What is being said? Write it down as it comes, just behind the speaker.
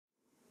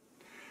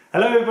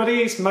Hello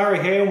everybody, it's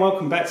Murray here and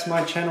welcome back to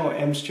my channel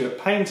M Stewart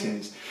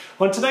Paintings.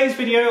 On today's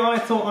video I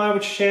thought I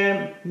would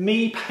share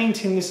me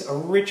painting this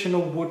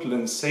original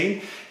woodland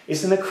scene.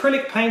 It's an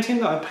acrylic painting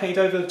that I painted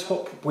over the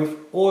top with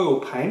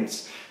oil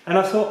paints, and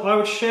I thought I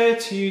would share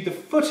to you the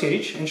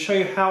footage and show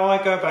you how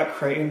I go about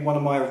creating one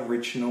of my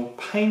original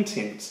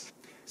paintings.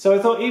 So I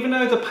thought, even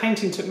though the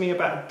painting took me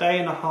about a day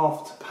and a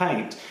half to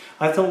paint,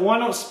 I thought why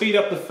not speed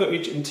up the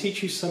footage and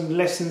teach you some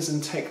lessons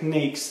and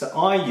techniques that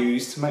I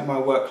use to make my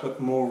work look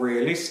more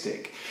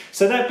realistic.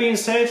 So that being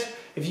said,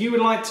 if you would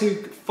like to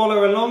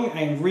follow along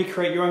and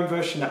recreate your own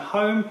version at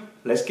home,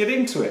 let's get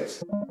into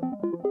it.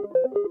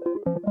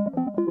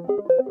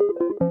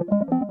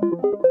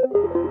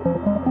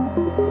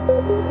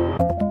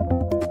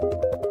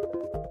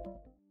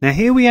 Now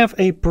here we have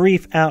a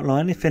brief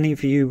outline if any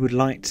of you would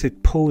like to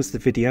pause the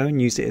video and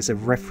use it as a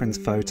reference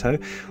photo.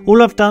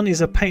 All I've done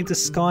is I've painted the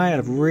sky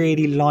a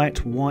really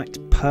light white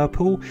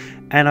purple,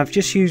 and I've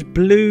just used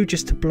blue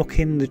just to block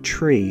in the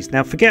trees.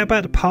 Now forget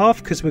about the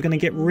path because we're going to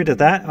get rid of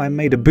that. I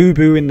made a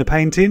boo-boo in the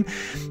painting.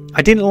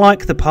 I didn't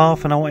like the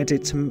path and I wanted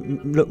it to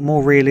look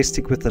more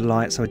realistic with the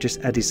light, so I just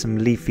added some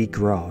leafy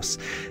grass.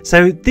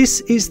 So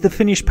this is the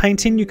finished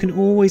painting. You can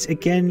always,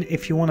 again,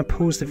 if you want to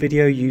pause the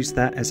video, use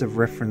that as a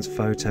reference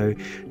photo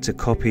to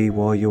copy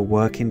while you're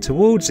working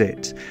towards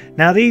it.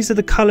 Now these are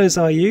the colours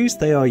I use.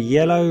 They are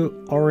yellow,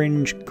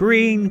 orange,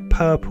 green,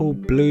 purple,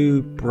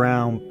 blue,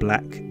 brown,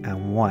 black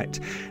and white.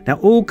 Now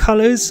all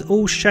colours,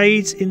 all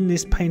shades in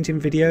this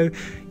painting video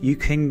you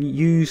can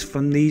use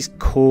from these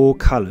core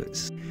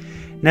colours.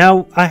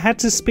 Now I had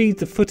to speed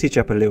the footage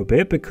up a little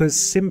bit because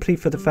simply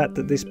for the fact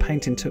that this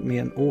painting took me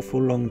an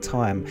awful long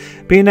time.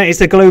 Being that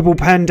it's a global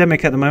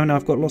pandemic at the moment,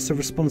 I've got lots of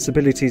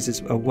responsibilities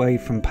away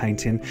from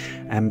painting,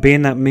 and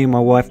being that me and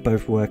my wife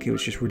both work, it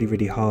was just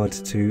really hard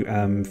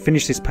to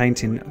finish this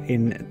painting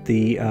in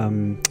the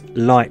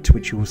light,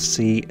 which you will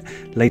see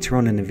later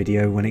on in the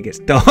video when it gets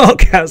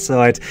dark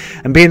outside.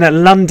 And being that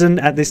London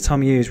at this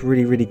time of year is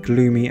really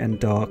gloomy and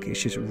dark,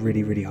 it's just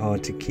really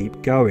hard to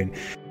keep going.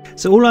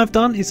 So all I've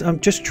done is I'm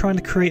just trying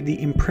to create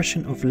the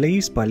impression of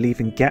leaves by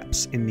leaving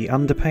gaps in the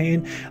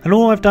underpainting, and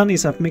all I've done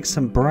is I've mixed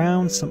some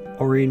brown, some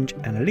orange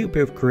and a little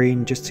bit of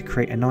green just to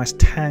create a nice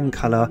tan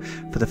colour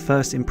for the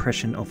first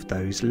impression of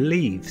those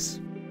leaves.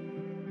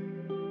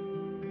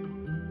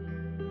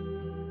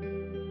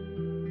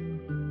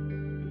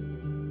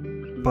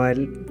 By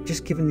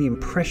just giving the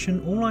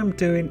impression, all I'm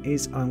doing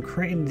is I'm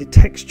creating the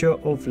texture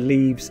of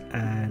leaves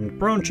and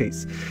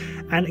branches.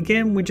 And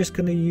again, we're just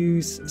going to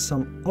use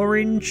some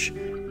orange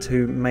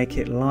to make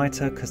it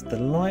lighter, because the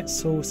light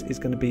source is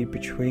going to be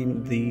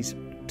between these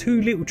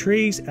two little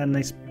trees and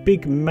this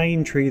big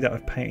main tree that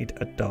I've painted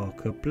a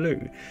darker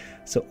blue.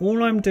 So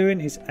all I'm doing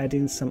is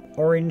adding some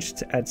orange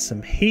to add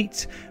some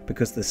heat,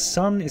 because the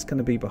sun is going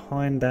to be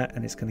behind that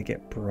and it's going to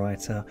get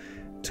brighter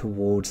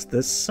towards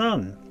the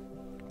sun.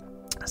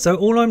 So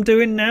all I'm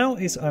doing now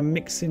is I'm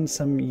mixing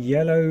some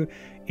yellow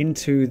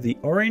into the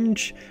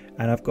orange,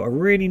 and I've got a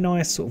really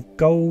nice sort of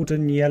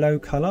golden yellow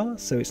colour.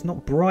 So it's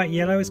not bright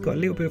yellow, it's got a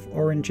little bit of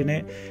orange in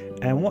it,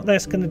 and what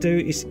that's going to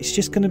do is it's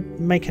just going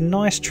to make a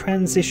nice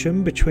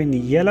transition between the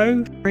yellow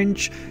and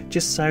orange,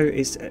 just so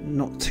it's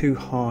not too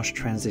harsh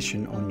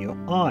transition on your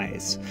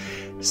eyes.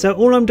 So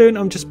all I'm doing,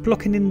 I'm just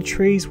blocking in the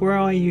trees where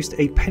I used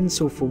a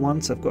pencil for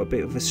once. I've got a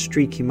bit of a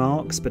streaky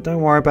marks, but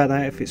don't worry about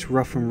that if it's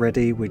rough and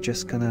ready. We're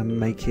just going to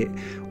make it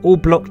all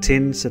blocked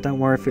in, so don't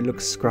worry if it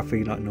looks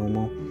scruffy like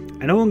normal.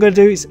 And all I'm going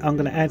to do is I'm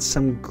going to add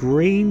some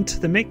green to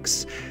the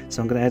mix.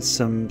 So I'm going to add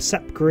some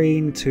sap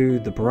green to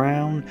the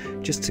brown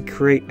just to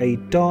create a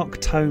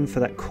dark tone for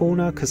that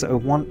corner, because I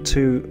want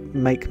to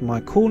make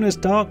my corners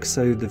dark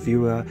so the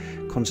viewer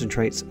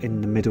concentrates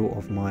in the middle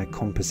of my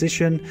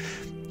composition.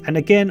 And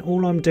again,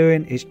 all I'm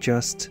doing is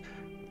just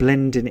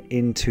blending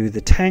into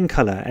the tan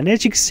colour, and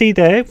as you can see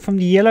there, from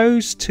the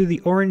yellows to the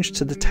orange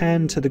to the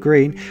tan to the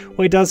green,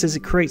 what it does is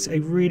it creates a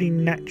really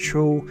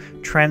natural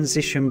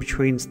transition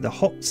between the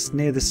hots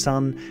near the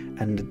sun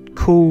and the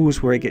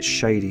cools where it gets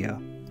shadier.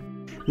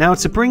 Now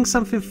to bring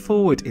something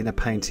forward in a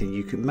painting,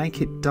 you can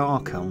make it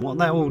darker, and what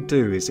that will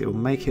do is it will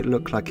make it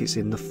look like it's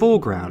in the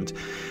foreground.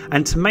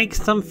 And to make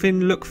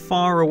something look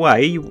far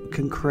away, you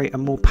can create a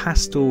more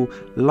pastel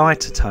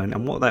lighter tone,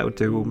 and what that will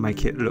do will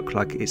make it look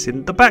like it's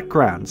in the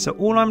background. So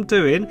all I'm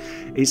doing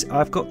is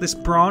I've got this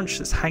branch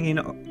that's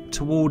hanging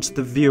towards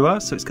the viewer,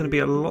 so it's going to be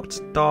a lot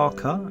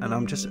darker, and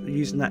I'm just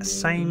using that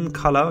same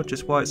colour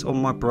just while it's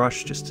on my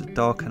brush just to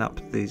darken up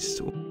these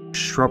sort of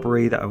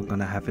shrubbery that I'm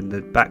going to have in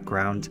the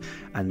background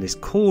and this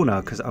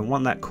corner, because I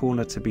want that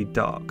corner to be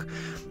dark.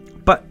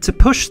 But to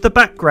push the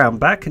background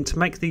back and to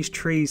make these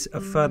trees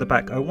further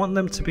back, I want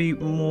them to be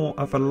more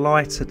of a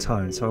lighter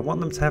tone, so I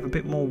want them to have a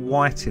bit more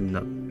white in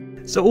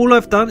them. So all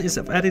I've done is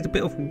I've added a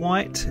bit of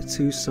white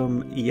to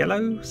some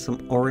yellow,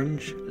 some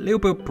orange, a little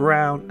bit of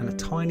brown and a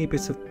tiny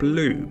bit of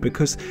blue,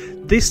 because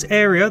this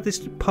area,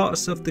 this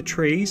parts of the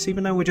trees,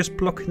 even though we're just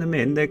blocking them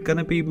in, they're going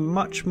to be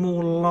much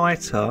more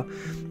lighter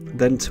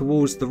than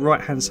towards the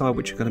right hand side,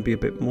 which are going to be a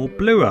bit more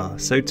bluer.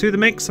 So to the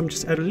mix, I'm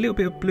just adding a little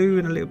bit of blue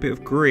and a little bit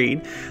of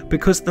green,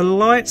 because the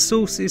light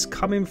source is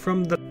coming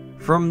from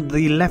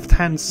the left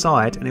hand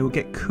side, and it will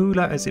get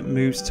cooler as it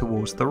moves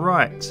towards the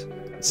right.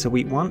 So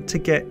we want to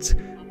get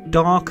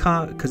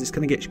darker because it's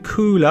going to get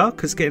cooler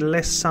because it's getting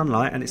less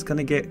sunlight, and it's going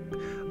to get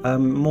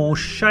more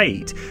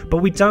shade. But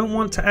we don't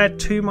want to add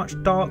too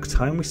much dark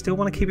tone. We still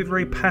want to keep it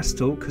very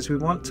pastel because we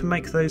want to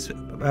make those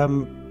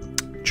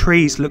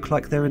trees look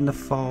like they're in the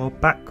far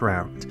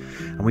background,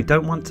 and we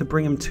don't want to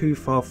bring them too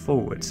far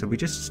forward. So we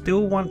just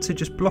still want to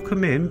just block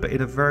them in, but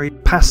in a very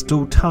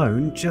pastel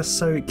tone, just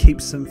so it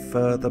keeps them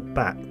further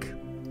back.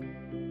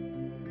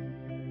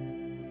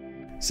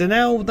 So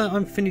now that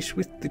I'm finished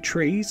with the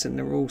trees and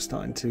they're all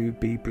starting to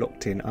be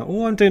blocked in,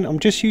 all I'm doing, I'm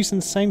just using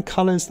the same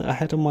colours that I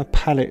had on my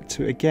palette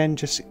to again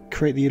just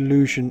create the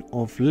illusion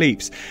of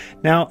leaves.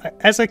 Now,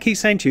 as I keep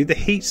saying to you, the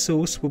heat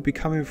source will be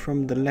coming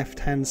from the left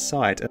hand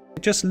side.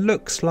 It just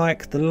looks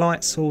like the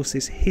light source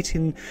is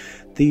hitting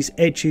these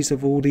edges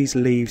of all these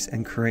leaves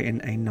and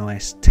creating a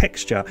nice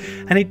texture,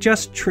 and it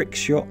just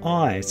tricks your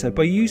eye. So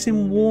by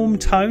using warm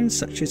tones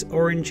such as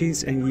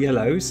oranges and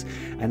yellows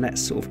and that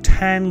sort of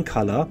tan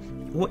colour,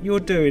 what you're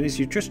doing is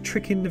you're just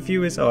tricking the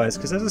viewer's eyes,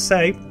 because as I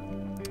say,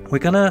 we're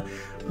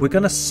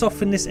gonna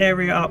soften this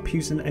area up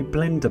using a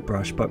blender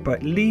brush, but by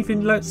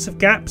leaving lots of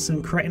gaps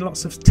and creating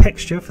lots of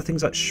texture for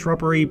things like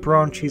shrubbery,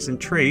 branches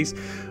and trees,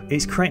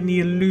 it's creating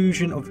the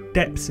illusion of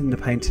depth in the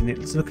painting.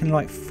 It's looking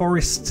like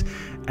forest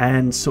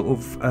and sort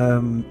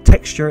of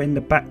texture in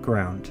the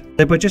background.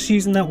 So by just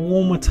using that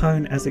warmer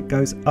tone as it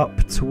goes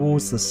up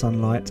towards the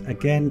sunlight,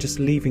 again just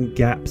leaving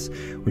gaps,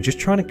 we're just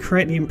trying to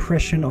create the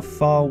impression of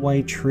far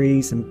away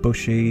trees and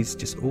bushes,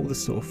 just all the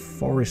sort of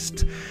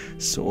forest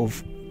sort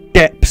of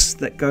depths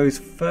that goes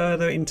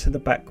further into the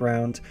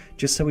background,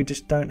 just so we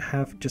just don't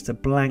have just a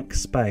blank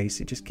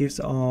space. It just gives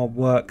our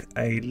work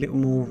a little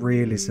more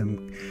realism.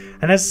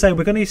 And as I say,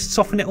 we're going to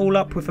soften it all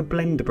up with a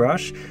blender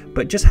brush,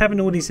 but just having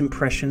all these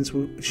impressions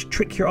will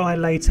trick your eye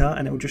later,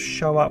 and it will just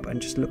show up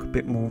and just look a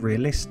bit more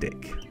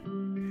realistic.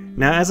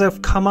 Now, as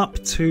I've come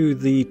up to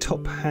the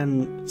top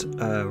hand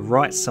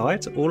right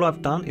side, all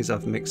I've done is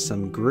I've mixed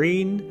some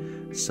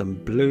green, some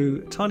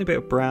blue, a tiny bit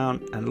of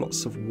brown and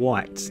lots of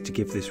white to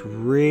give this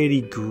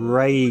really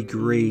grey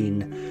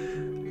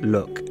green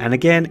look. And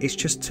again, it's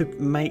just to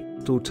make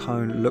the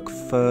tone look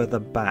further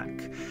back.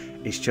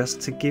 It's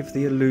just to give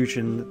the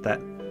illusion that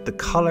the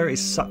colour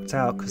is sucked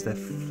out because they're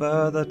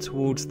further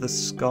towards the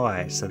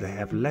sky, so they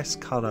have less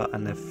colour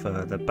and they're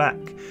further back.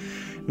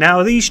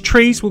 Now these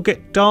trees will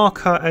get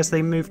darker as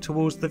they move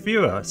towards the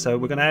viewer, so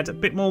we're going to add a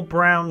bit more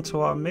brown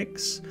to our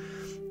mix.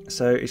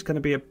 So it's going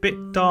to be a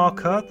bit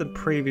darker than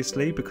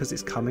previously because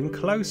it's coming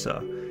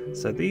closer.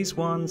 So these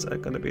ones are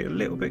going to be a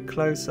little bit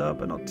closer,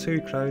 but not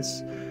too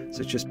close.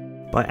 So just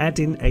by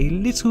adding a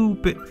little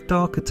bit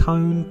darker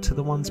tone to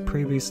the ones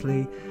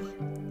previously,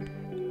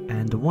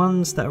 and the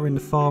ones that are in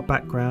the far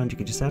background, you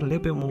can just add a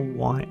little bit more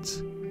white,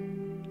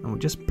 and we're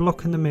just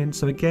blocking them in.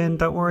 So again,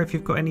 don't worry if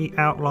you've got any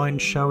outline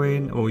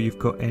showing or you've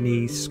got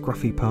any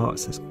scruffy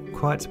parts. That's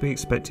quite to be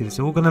expected. It's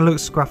all going to look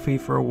scruffy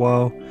for a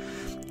while.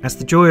 That's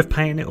the joy of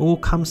painting. It all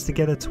comes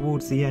together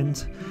towards the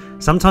end.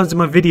 Sometimes in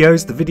my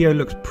videos, the video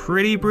looks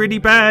pretty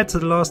bad to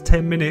the last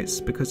 10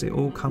 minutes because it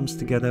all comes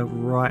together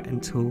right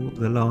until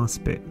the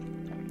last bit.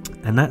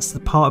 And that's the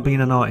part of being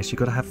an artist. You've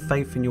got to have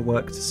faith in your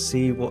work to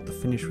see what the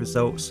finished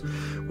results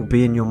will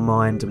be in your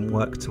mind and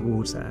work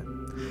towards that.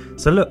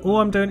 So look, all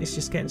I'm doing is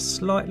just getting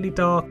slightly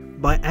dark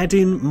by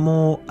adding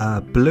more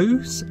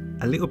blues,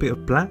 a little bit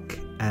of black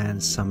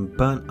and some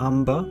burnt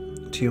umber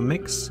to your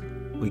mix.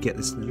 We get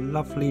this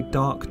lovely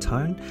dark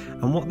tone,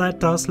 and what that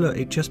does, look,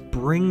 it just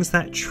brings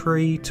that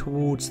tree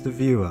towards the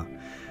viewer.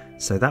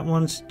 So that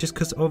one's just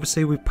because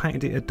obviously we've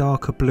painted it a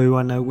darker blue,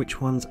 I know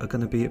which ones are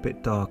going to be a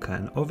bit darker.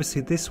 And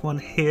obviously this one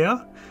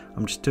here,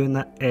 I'm just doing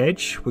that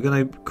edge. We're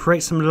going to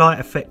create some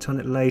light effect on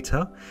it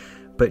later,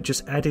 but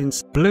just adding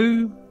some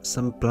blue,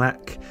 some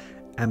black,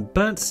 and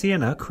burnt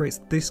sienna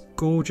creates this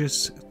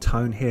gorgeous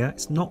tone here.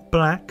 It's not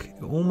black,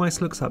 it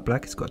almost looks like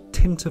black, it's got a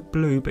tint of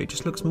blue, but it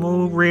just looks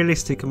more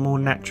realistic and more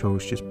natural.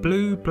 It's just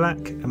blue,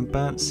 black and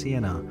burnt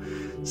sienna,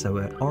 so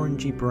an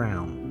orangey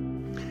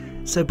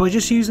brown. So by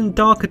just using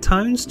darker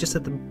tones just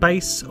at the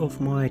base of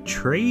my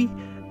tree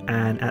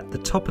and at the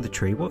top of the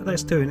tree, what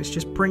that's doing is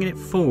just bringing it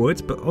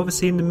forward, but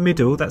obviously in the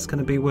middle that's going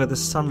to be where the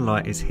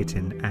sunlight is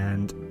hitting,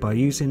 and by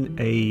using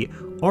a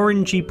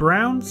orangey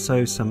brown,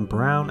 so some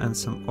brown and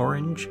some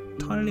orange,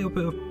 tiny little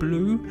bit of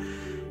blue,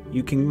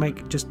 you can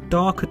make just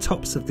darker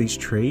tops of these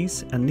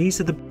trees, and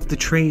these are the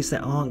trees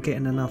that aren't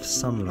getting enough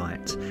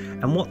sunlight.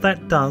 And what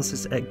that does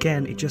is,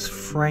 again, it just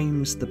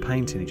frames the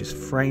painting, it just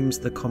frames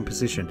the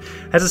composition.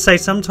 As I say,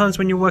 sometimes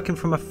when you're working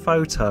from a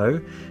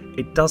photo,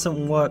 it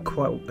doesn't work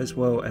quite as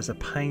well as a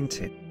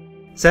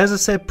painting. So as I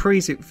said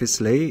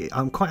previously,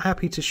 I'm quite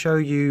happy to show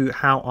you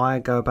how I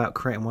go about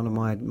creating one of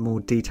my more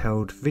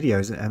detailed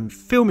videos and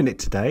filming it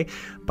today.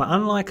 But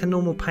unlike a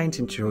normal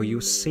painting tutorial,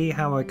 you'll see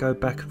how I go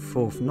back and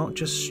forth, not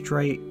just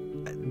straight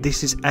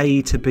this is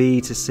A to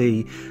B to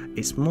C.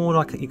 It's more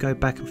like you go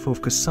back and forth,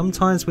 because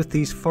sometimes with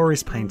these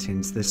forest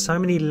paintings there's so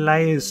many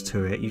layers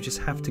to it, you just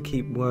have to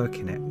keep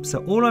working it.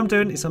 So all I'm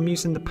doing is I'm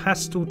using the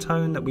pastel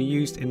tone that we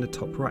used in the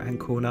top right hand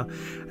corner,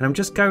 and I'm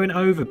just going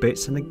over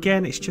bits, and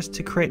again it's just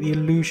to create the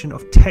illusion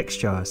of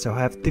texture. So I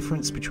have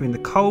difference between the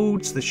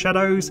colds, the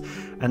shadows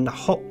and the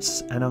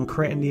hots, and I'm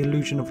creating the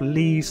illusion of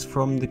leaves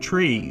from the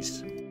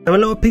trees. So a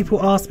lot of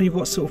people ask me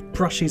what sort of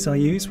brushes I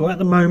use. Well, at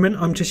the moment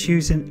I'm just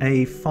using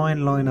a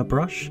fine liner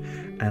brush,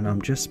 and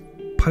I'm just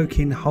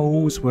poking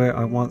holes where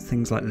I want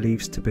things like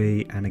leaves to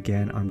be, and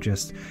again I'm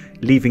just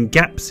leaving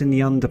gaps in the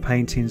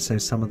underpainting so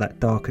some of that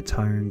darker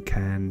tone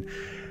can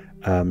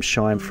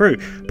shine through.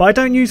 But I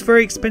don't use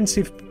very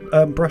expensive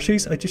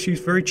brushes, I just use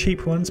very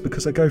cheap ones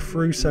because I go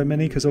through so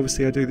many, because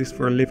obviously I do this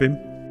for a living.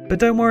 But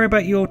don't worry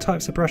about your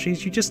types of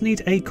brushes, you just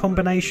need a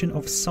combination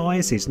of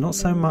sizes, not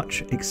so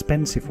much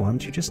expensive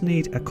ones. You just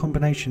need a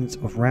combination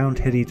of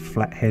round-headed,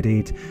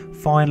 flat-headed,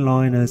 fine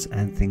liners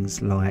and things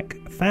like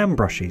fan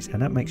brushes,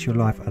 and that makes your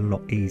life a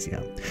lot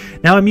easier.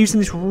 Now I'm using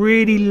this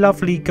really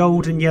lovely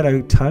golden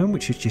yellow tone,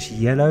 which is just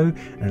yellow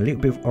and a little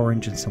bit of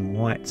orange and some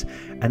white,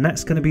 and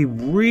that's going to be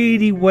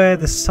really where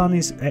the sun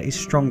is at its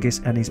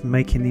strongest and is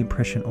making the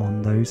impression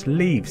on those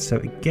leaves. So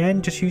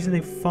again, just using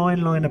a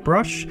fine liner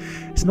brush.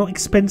 It's not an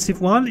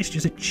expensive one, it's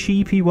just a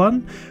cheapy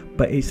one,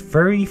 but it's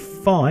very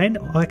fine.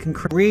 I can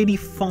create really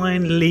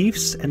fine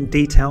leaves and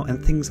detail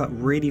and things like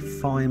really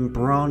fine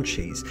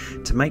branches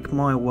to make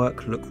my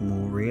work look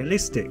more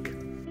realistic.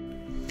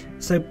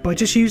 So by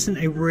just using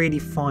a really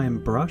fine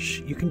brush,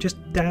 you can just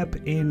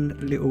dab in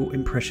little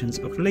impressions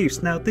of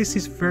leaves. Now this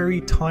is very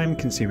time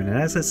consuming, and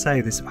as I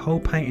say, this whole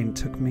painting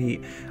took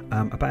me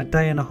about a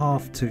day and a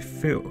half to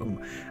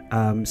film.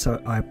 So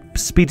I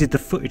speeded the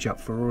footage up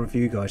for all of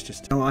you guys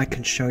just so I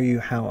can show you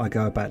how I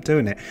go about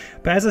doing it.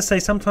 But as I say,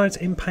 sometimes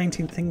in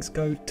painting things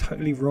go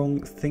totally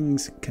wrong,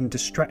 things can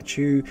distract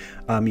you,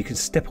 you can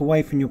step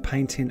away from your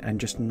painting and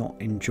just not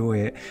enjoy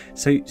it.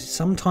 So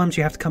sometimes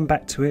you have to come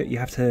back to it, you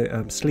have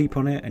to sleep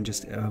on it and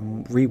just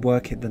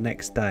rework it the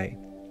next day.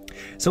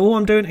 So all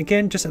I'm doing,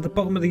 again, just at the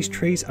bottom of these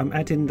trees, I'm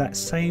adding that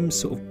same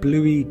sort of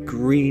bluey,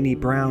 greeny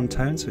brown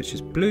tone. So it's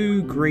just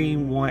blue,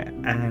 green, white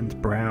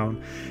and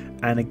brown.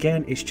 And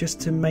again, it's just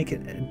to make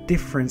it a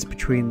difference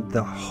between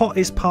the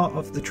hottest part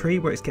of the tree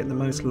where it's getting the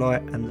most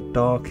light and the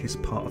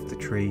darkest part of the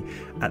tree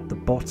at the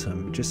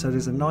bottom, just so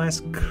there's a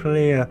nice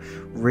clear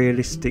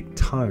realistic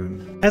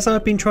tone. As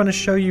I've been trying to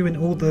show you in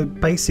all the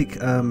basic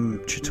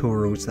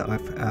tutorials that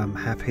I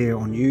have here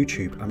on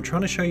YouTube, I'm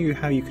trying to show you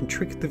how you can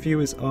trick the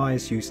viewer's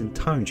eyes using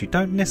tones. You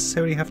don't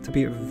necessarily have to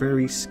be a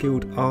very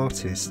skilled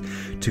artist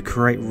to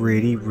create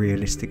really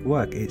realistic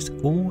work. It's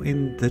all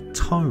in the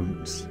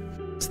tones.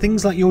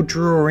 Things like your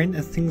drawing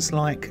and things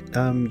like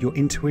your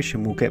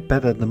intuition will get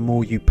better the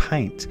more you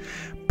paint,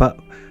 but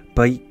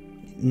by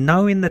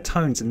knowing the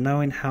tones and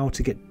knowing how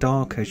to get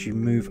dark as you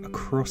move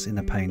across in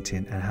a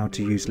painting and how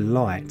to use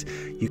light,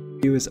 you can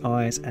viewer's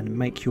eyes and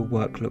make your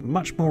work look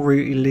much more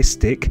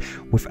realistic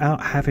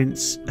without having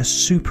a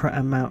super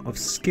amount of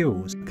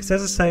skills. Because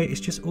as I say,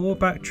 it's just all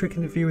about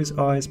tricking the viewer's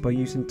eyes by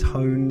using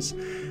tones.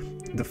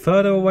 The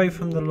further away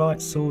from the light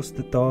source,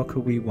 the darker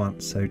we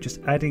want. So just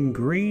adding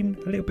green,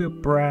 a little bit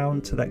of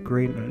brown to that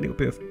green, and a little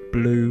bit of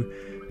blue,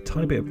 a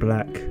tiny bit of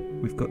black.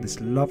 We've got this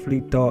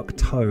lovely dark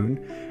tone.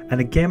 And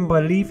again,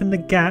 by leaving the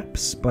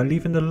gaps, by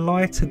leaving the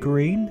lighter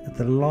green,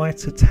 the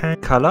lighter tan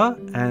colour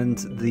and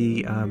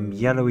the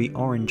yellowy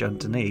orange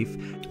underneath,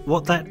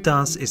 what that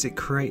does is it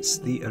creates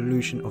the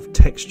illusion of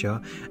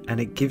texture and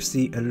it gives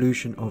the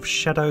illusion of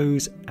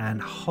shadows and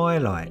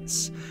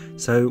highlights.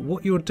 So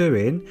what you're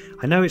doing,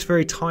 I know it's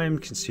very time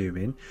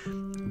consuming,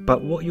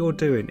 but what you're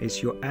doing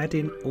is you're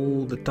adding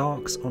all the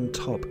darks on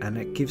top, and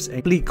it gives a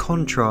complete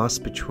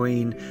contrast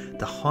between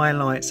the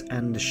highlights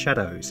and the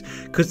shadows,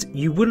 because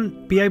you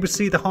wouldn't be able to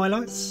see the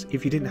highlights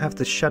if you didn't have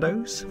the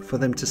shadows for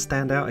them to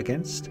stand out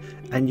against,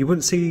 and you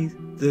wouldn't see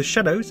the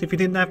shadows if you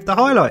didn't have the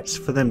highlights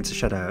for them to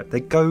shadow out.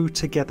 They go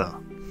together.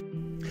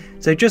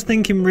 So just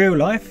think, in real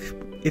life,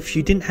 if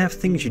you didn't have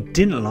things you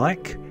didn't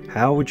like,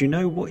 how would you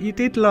know what you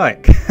did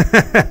like?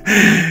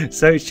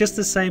 So it's just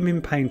the same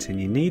in painting.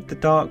 You need the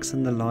darks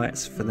and the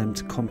lights for them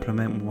to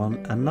complement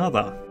one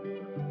another.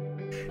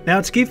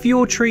 Now, to give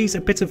your trees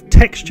a bit of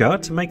texture,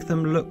 to make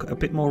them look a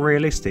bit more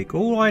realistic,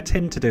 all I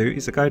tend to do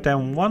is I go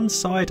down one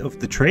side of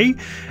the tree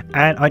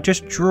and I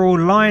just draw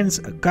lines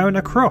going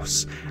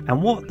across,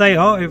 and what they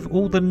are with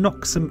all the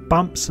knocks and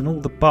bumps and all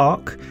the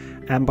bark,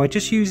 and by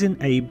just using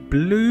a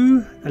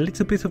blue, a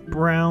little bit of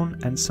brown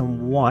and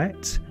some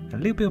white, a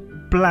little bit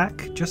of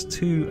black just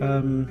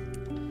to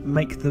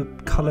make the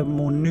colour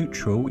more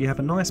neutral, you have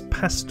a nice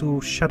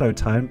pastel shadow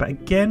tone. But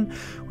again,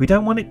 we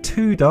don't want it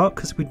too dark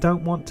because we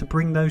don't want to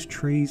bring those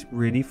trees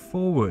really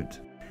forward.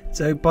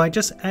 So by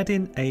just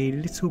adding a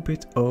little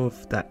bit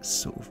of that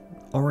sort of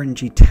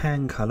orangey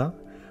tan colour,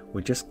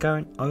 we're just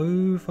going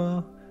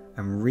over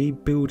and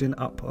rebuilding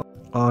up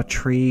our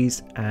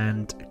trees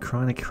and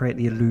trying to create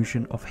the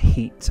illusion of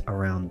heat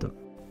around them.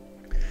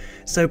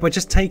 So by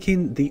just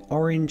taking the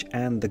orange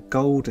and the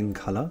golden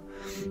colour,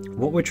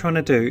 what we're trying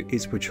to do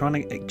is we're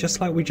trying to,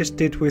 just like we just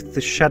did with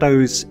the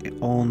shadows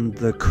on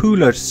the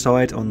cooler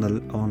side, on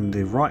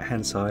the right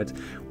hand side,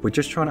 we're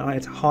just trying to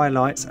add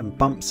highlights and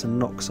bumps and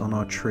knocks on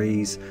our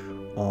trees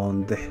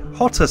on the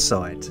hotter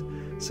side.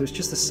 So it's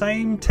just the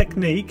same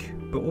technique,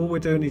 but all we're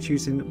doing is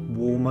using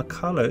warmer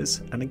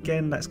colours, and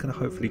again that's going to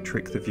hopefully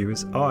trick the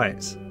viewer's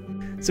eyes.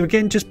 So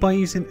again, just by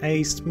using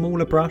a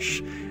smaller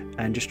brush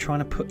and just trying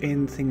to put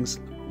in things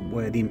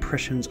where the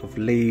impressions of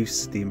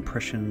leaves, the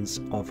impressions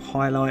of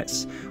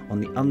highlights on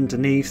the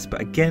underneaths,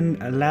 but again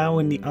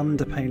allowing the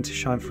underpaint to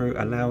shine through,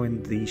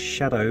 allowing the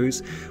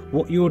shadows.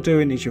 What you're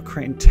doing is you're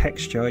creating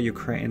texture, you're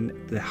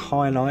creating the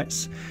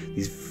highlights,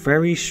 these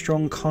very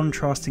strong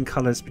contrasting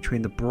colours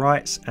between the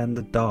brights and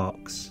the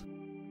darks.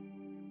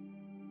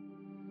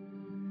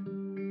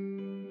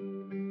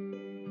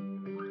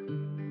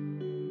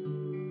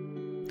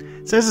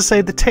 So as I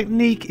say, the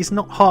technique is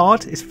not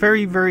hard, it's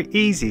very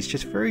easy, it's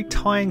just very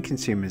time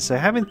consuming. So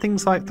having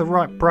things like the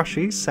right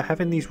brushes, so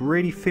having these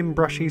really thin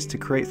brushes to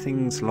create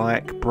things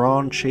like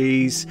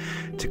branches,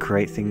 to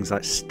create things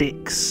like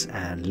sticks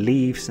and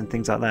leaves and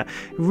things like that,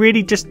 it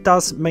really just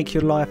does make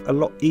your life a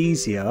lot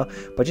easier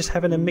by just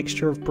having a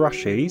mixture of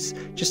brushes,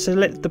 just to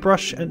let the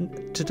brush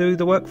to do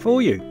the work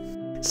for you.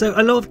 So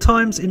a lot of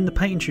times in the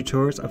painting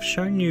tutorials I've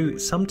shown you,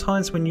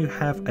 sometimes when you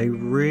have a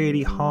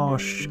really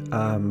harsh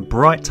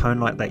bright tone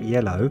like that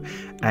yellow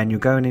and you're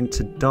going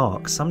into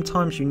dark,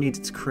 sometimes you need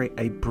to create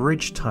a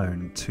bridge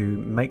tone to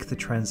make the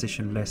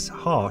transition less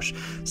harsh.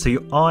 So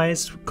your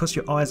eyes, because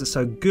your eyes are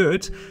so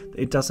good,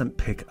 it doesn't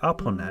pick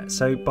up on that.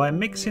 So by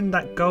mixing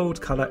that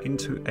gold colour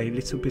into a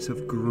little bit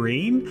of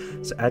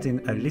green, so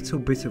adding a little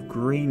bit of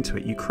green to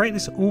it, you create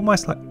this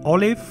almost like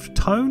olive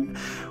tone,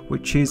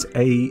 which is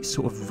a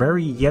sort of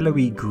very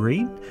yellowy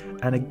green.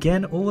 And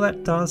again, all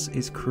that does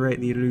is create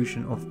the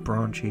illusion of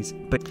branches,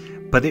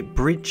 but it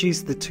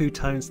bridges the two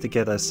tones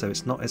together, so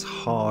it's not as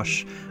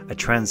harsh a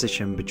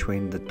transition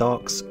between the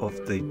darks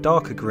of the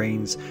darker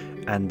greens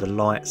and the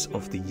lights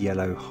of the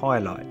yellow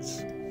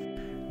highlights.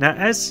 Now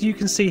as you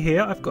can see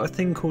here, I've got a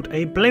thing called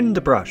a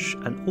blender brush,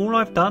 and all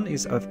I've done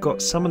is I've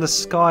got some of the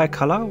sky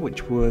colour,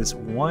 which was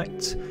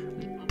white,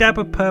 a dab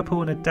of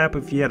purple and a dab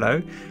of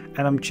yellow,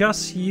 and I'm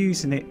just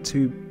using it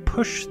to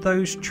push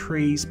those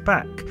trees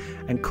back.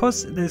 And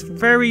because there's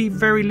very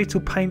little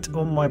paint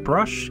on my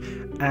brush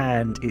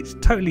and it's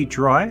totally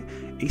dry,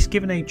 it's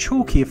given a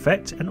chalky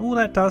effect, and all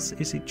that does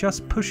is it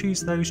just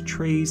pushes those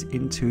trees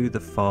into the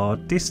far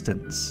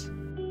distance.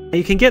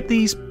 You can get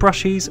these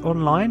brushes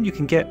online. You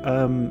can get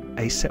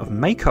a set of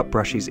makeup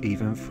brushes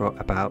even for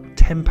about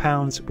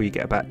 £10, where you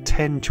get about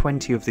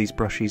 10-20 of these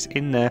brushes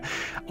in there,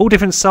 all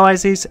different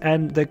sizes,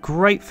 and they're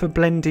great for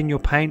blending your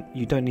paint.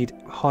 You don't need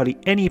hardly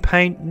any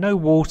paint, no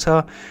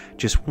water,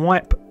 just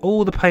wipe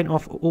all the paint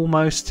off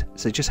almost,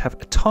 so just have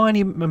a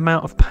tiny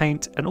amount of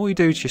paint, and all you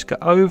do is just go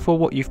over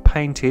what you've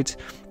painted.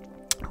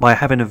 By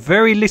having a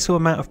very little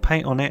amount of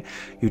paint on it,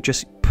 you're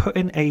just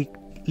putting a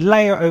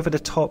layer over the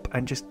top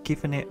and just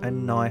giving it a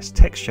nice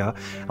texture.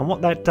 And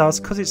what that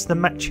does, because it's the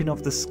matching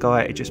of the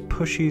sky, it just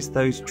pushes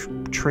those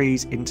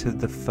trees into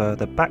the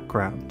further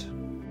background.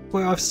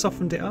 Where I've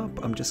softened it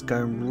up, I'm just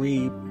going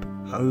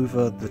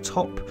over the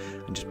top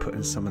and just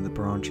putting some of the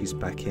branches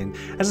back in.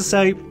 As I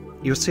say,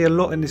 you'll see a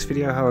lot in this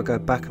video how I go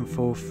back and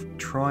forth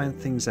trying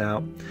things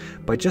out.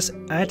 By just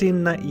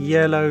adding that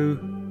yellow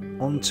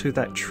onto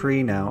that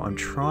tree now, I'm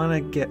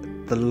trying to get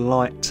the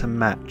light to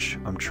match.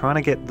 I'm trying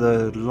to get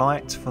the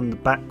light from the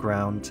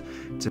background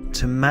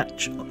to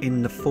match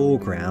in the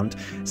foreground,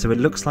 so it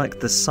looks like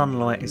the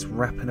sunlight is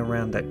wrapping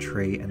around that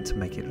tree, and to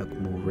make it look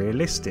more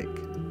realistic.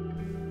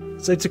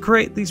 So to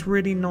create these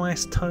really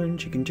nice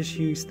tones, you can just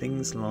use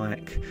things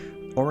like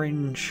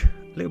orange,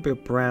 a little bit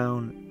of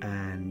brown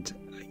and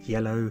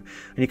yellow,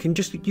 and you can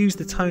just use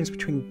the tones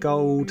between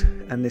gold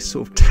and this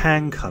sort of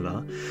tan colour,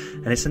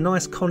 and it's a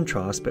nice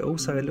contrast, but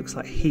also it looks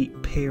like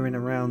heat peering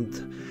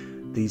around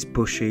these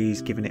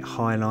bushes, giving it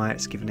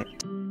highlights, giving it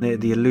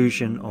the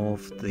illusion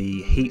of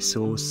the heat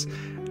source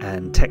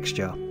and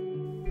texture.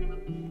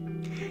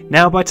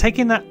 Now by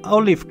taking that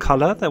olive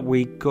colour that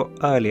we got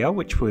earlier,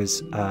 which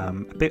was a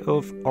bit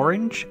of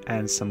orange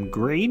and some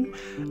green,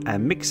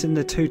 and mixing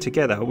the two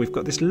together, we've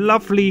got this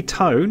lovely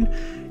tone,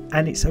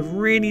 and it's a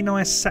really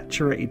nice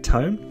saturated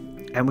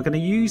tone, and we're going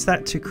to use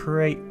that to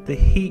create the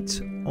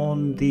heat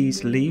on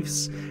these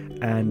leaves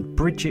and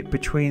bridge it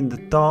between the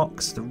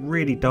darks, the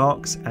really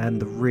darks,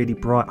 and the really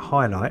bright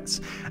highlights.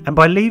 And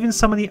by leaving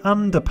some of the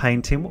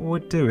underpainting, what we're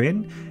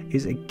doing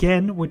is,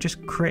 again, we're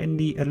just creating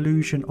the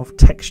illusion of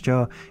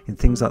texture in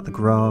things like the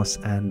grass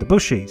and the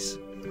bushes.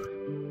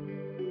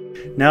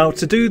 Now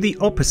to do the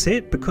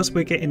opposite, because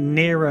we're getting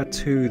nearer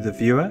to the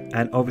viewer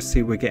and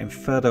obviously we're getting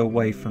further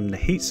away from the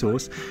heat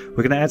source,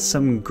 we're going to add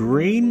some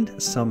green,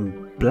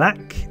 some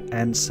black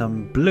and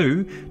some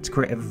blue to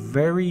create a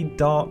very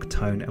dark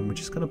tone, and we're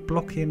just going to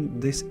block in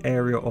this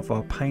area of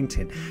our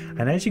painting.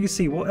 And as you can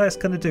see, what that's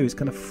going to do is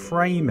going to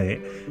frame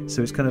it,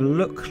 so it's going to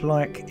look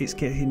like it's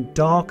getting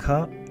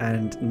darker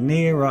and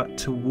nearer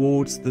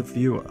towards the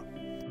viewer.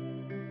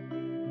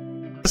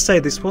 I say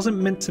this wasn't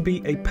meant to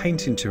be a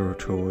painting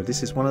tutorial.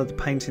 This is one of the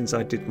paintings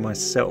I did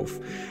myself,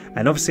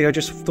 and obviously I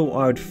just thought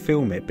I would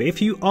film it. But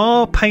if you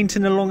are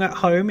painting along at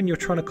home and you're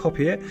trying to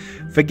copy it,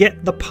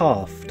 forget the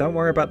path. Don't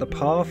worry about the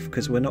path,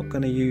 because we're not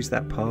going to use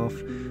that path.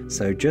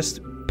 So just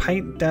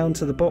paint down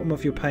to the bottom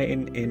of your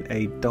painting in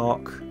a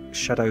dark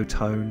shadow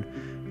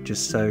tone,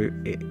 just so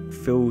it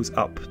fills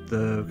up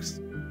the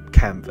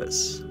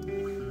canvas.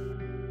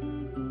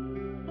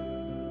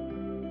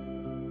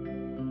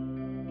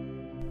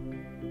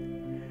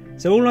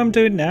 So all I'm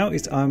doing now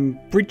is I'm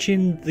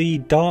bridging the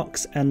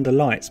darks and the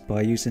lights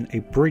by using a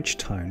bridge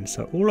tone.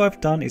 So all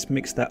I've done is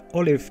mix that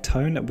olive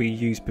tone that we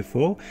used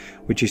before,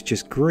 which is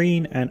just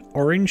green and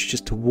orange,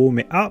 just to warm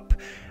it up.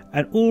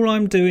 And all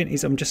I'm doing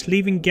is I'm just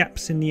leaving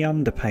gaps in the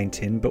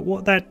underpainting, but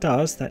what that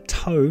does, that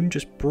tone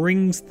just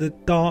brings the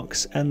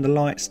darks and the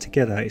lights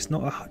together. It's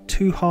not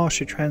too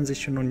harsh a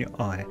transition on your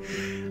eye.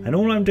 And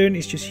all I'm doing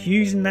is just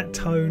using that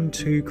tone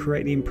to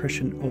create the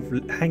impression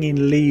of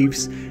hanging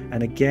leaves,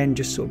 and again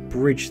just sort of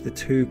bridge the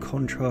two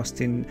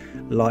contrasting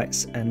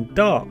lights and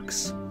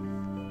darks.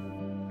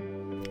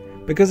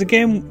 Because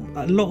again,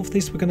 a lot of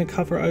this we're going to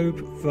cover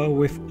over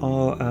with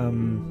our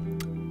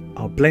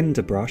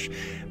blender brush,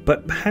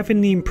 but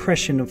having the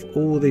impression of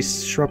all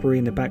this shrubbery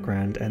in the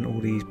background and all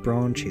these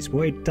branches,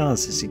 what it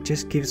does is it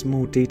just gives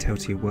more detail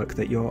to your work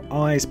that your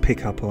eyes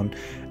pick up on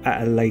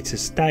at a later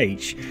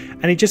stage,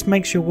 and it just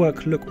makes your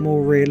work look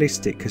more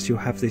realistic because you'll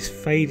have this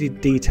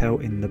faded detail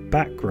in the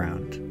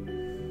background.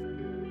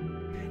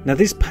 Now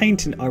this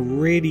painting I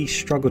really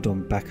struggled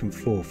on back and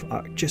forth.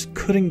 I just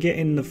couldn't get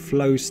in the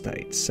flow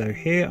state. So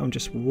here I'm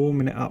just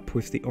warming it up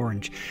with the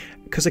orange,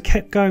 because I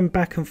kept going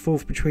back and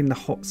forth between the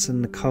hots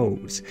and the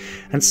colds.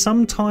 And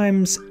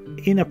sometimes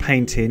in a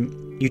painting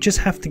you just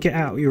have to get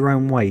out of your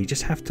own way. You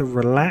just have to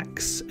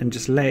relax and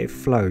just let it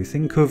flow.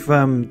 Think of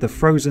the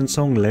Frozen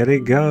song, let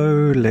it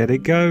go, let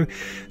it go.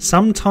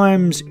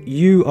 Sometimes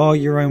you are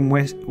your own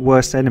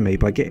worst enemy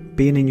by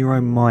being in your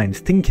own mind,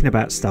 thinking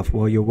about stuff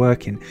while you're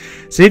working.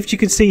 So if you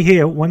can see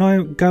here, when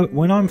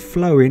I'm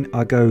flowing,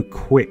 I go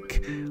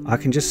quick. I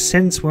can just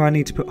sense where I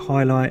need to put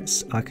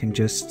highlights. I can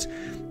just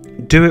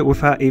do it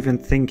without even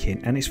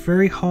thinking. And it's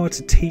very hard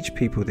to teach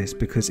people this,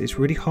 because it's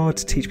really hard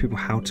to teach people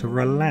how to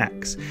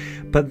relax,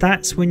 but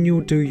that's when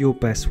you'll do your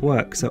best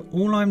work. So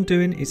all I'm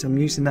doing is I'm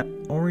using that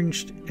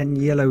orange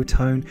and yellow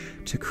tone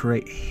to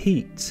create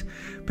heat,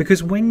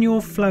 because when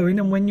you're flowing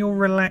and when you're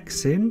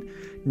relaxing,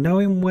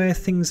 knowing where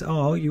things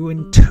are, you will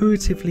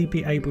intuitively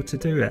be able to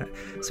do it.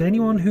 So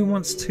anyone who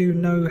wants to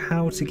know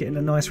how to get in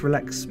a nice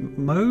relaxed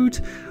mode,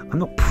 I'm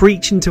not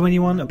preaching to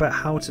anyone about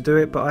how to do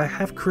it, but I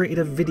have created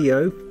a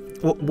video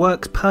what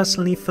works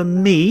personally for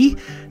me,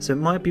 so it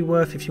might be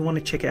worth if you want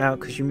to check it out,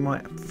 because you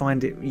might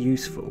find it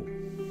useful.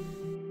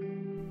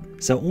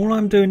 So all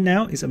I'm doing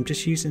now is I'm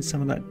just using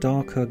some of that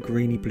darker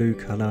greeny blue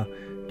colour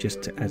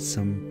just to add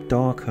some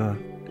darker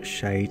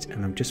shades,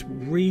 and I'm just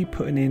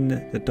re-putting in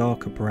the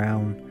darker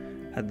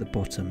brown at the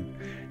bottom.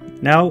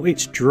 Now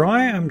it's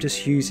dry, I'm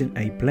just using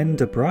a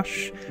blender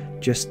brush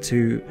just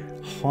to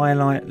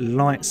highlight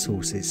light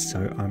sources.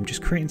 So I'm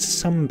just creating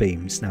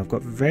sunbeams. Now I've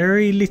got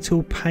very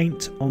little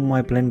paint on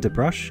my blender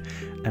brush,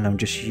 and I'm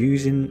just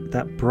using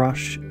that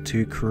brush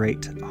to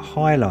create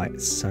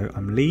highlights. So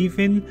I'm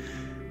leaving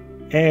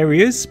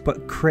areas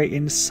but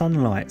creating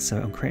sunlight, so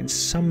I'm creating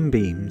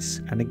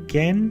sunbeams, and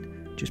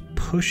again just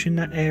pushing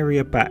that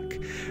area back.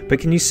 But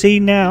can you see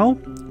now,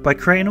 by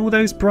creating all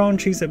those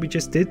branches that we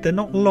just did, they're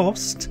not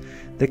lost,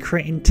 they're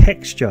creating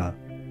texture.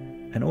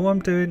 And all I'm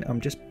doing, I'm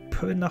just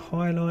putting the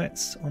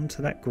highlights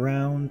onto that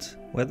ground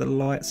where the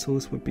light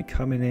source would be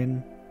coming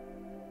in.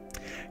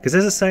 Because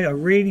as I say, I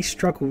really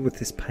struggled with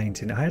this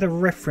painting. I had a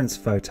reference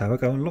photo, I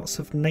go on lots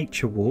of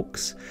nature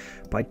walks,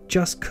 but I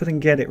just couldn't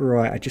get it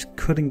right. I just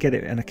couldn't get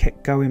it, and I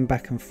kept going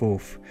back and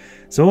forth.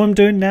 So all I'm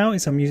doing now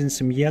is I'm using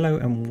some yellow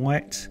and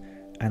white,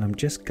 and I'm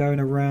just going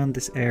around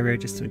this area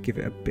just to give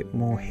it a bit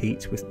more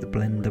heat with the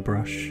blender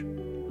brush.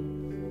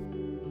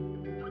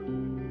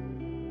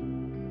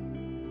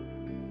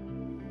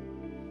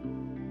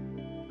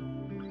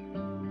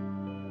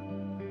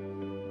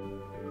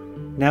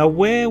 Now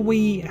where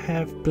we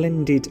have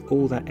blended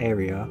all that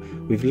area,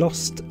 we've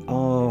lost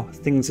our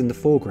things in the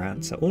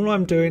foreground. So all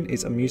I'm doing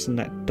is I'm using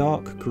that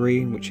dark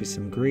green, which is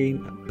some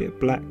green, a bit of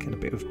black and a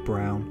bit of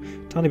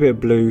brown, tiny bit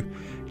of blue,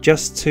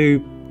 just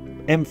to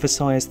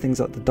emphasize things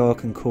like the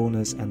darkened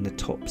corners and the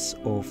tops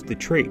of the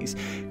trees.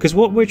 Because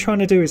what we're trying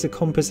to do is a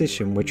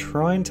composition. We're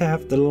trying to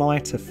have the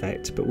light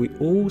effect, but we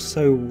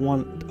also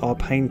want our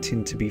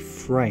painting to be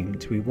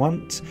framed. We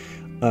want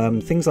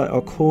things like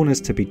our corners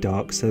to be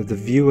dark, so the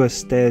viewer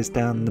stares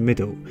down the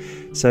middle.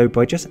 So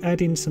by just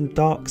adding some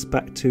darks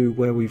back to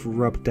where we've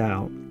rubbed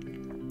out,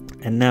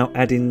 and now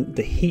adding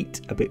the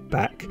heat a bit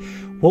back,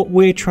 what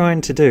we're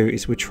trying to do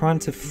is we're trying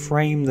to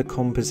frame the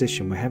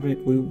composition.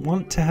 We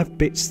want to have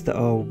bits that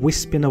are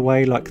wisping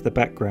away like the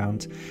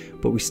background,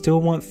 but we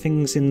still want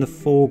things in the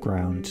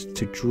foreground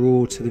to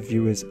draw to the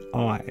viewer's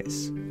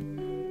eyes.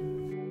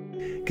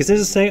 Because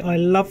as I say, I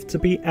love to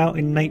be out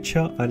in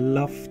nature. I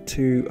love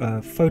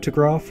to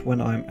photograph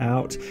when I'm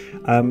out.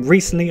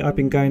 Recently I've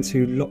been going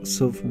to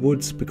lots of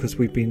woods because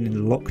we've been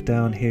in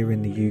lockdown here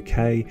in the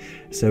UK,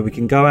 so we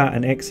can go out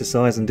and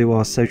exercise and do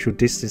our social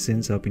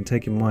distancing. So I've been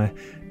taking my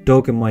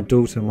dog and my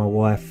daughter and my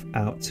wife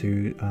out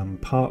to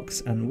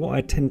parks, and what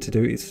I tend to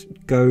do is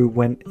go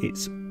when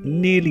it's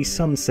nearly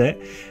sunset,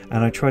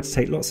 and I try to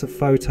take lots of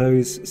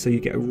photos so you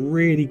get a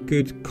really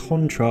good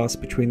contrast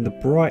between the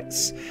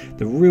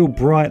real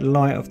bright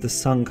light of the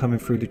sun coming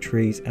through the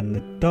trees and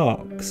the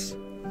darks.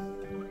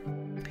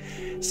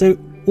 So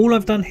all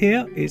I've done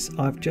here is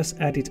I've just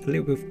added a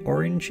little bit of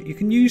orange. You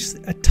can use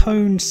a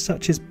tone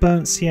such as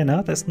burnt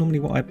sienna. That's normally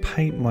what I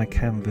paint my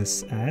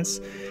canvas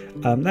as.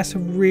 That's a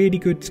really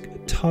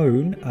good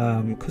tone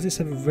because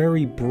it's a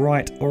very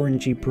bright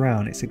orangey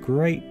brown. It's a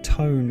great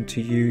tone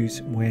to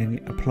use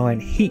when applying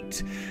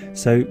heat.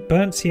 So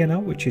burnt sienna,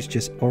 which is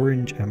just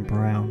orange and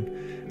brown,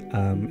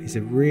 is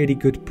a really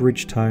good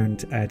bridge tone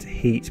to add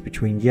heat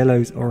between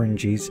yellows,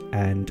 oranges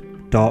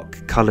and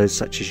dark colours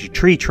such as your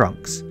tree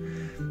trunks.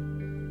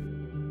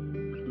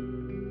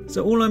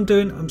 So all I'm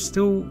doing, I'm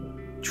still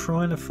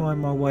trying to find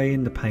my way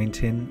in the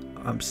painting.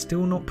 I'm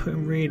still not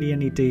putting really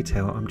any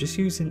detail. I'm just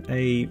using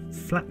a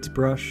flat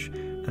brush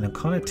and I'm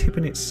kind of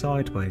tipping it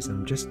sideways.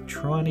 I'm just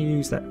trying to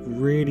use that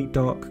really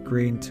dark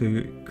green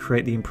to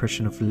create the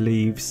impression of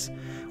leaves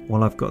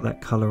while I've got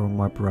that colour on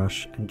my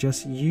brush, and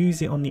just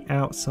use it on the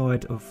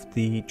outside of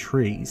the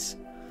trees.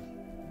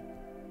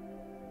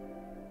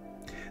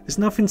 There's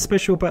nothing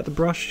special about the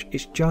brush,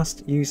 it's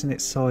just using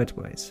it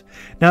sideways.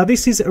 Now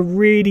this is a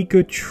really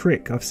good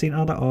trick. I've seen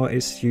other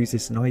artists use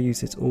this and I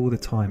use it all the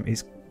time.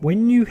 Is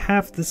when you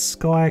have the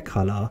sky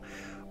colour,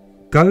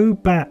 go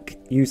back,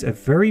 use a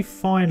very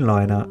fine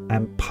liner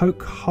and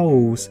poke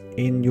holes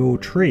in your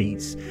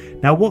trees.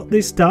 Now what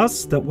this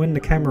does, that when the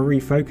camera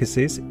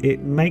refocuses,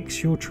 it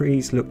makes your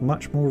trees look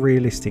much more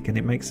realistic and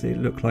it makes it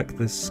look like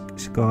the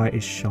sky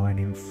is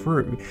shining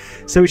through.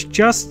 So it's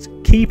just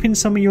keeping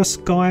some of your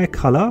sky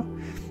colour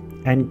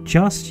and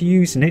just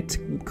using it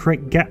to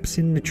create gaps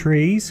in the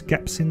trees,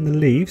 gaps in the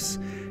leaves,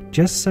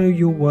 just so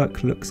your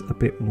work looks a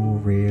bit more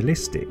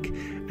realistic.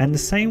 And the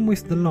same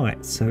with the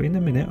lights. So in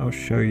a minute I'll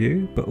show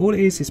you, but all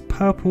it is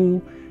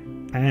purple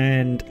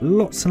and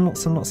lots and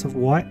lots and lots of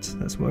white.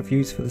 That's what I've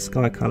used for the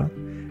sky colour,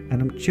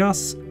 and I'm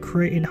just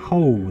creating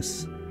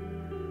holes.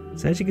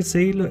 So as you can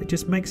see, look, it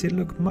just makes it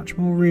look much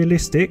more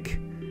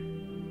realistic.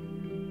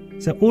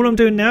 So all I'm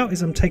doing now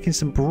is I'm taking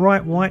some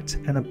bright white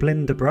and a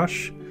blender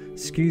brush.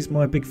 Excuse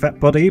my big fat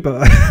body,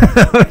 but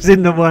I was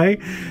in the way,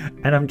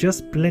 and I'm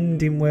just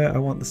blending where I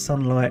want the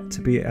sunlight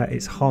to be at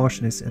its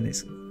harshness, and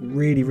it's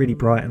really really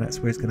bright, and that's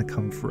where it's going to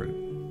come through.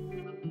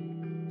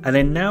 And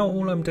then now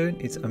all I'm doing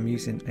is I'm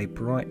using a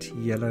bright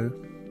yellow,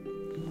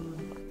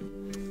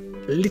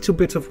 a little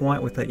bit of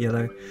white with that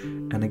yellow,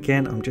 and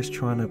again I'm just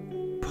trying to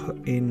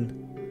put in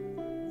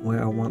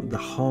where I want the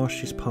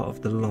harshest part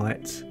of the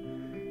light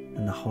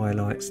and the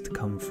highlights to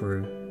come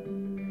through.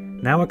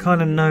 Now I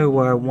kind of know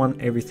where I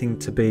want everything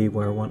to be,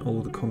 where I want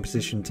all the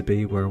composition to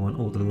be, where I want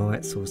all the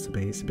light source to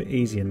be. It's a bit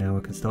easier now, I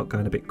can start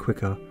going a bit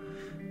quicker,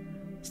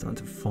 starting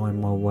to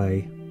find my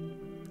way.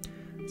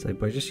 So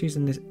by just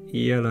using this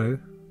yellow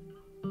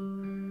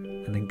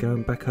and then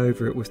going back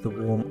over it with the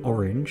warm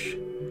orange,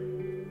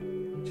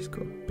 just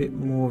got a bit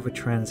more of a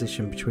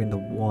transition between the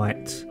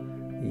white,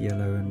 the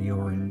yellow and the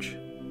orange.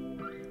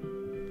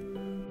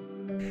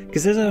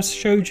 Because as I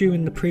showed you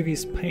in the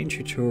previous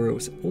painting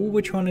tutorials, all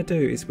we're trying to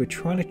do is we're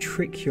trying to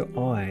trick your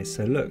eyes.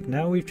 So look,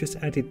 now we've just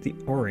added the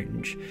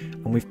orange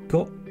and we've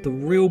got the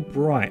real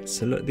bright.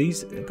 So look,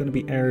 these are going to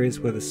be areas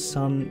where the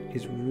sun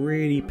is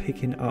really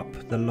picking up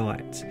the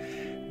light.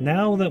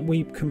 Now that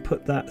we can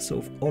put that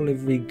sort of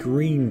olivey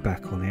green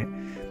back on it,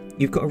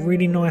 you've got a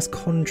really nice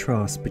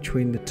contrast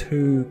between the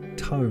two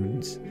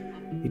tones.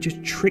 It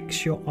just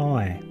tricks your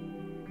eye.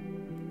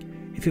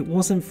 If it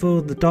wasn't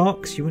for the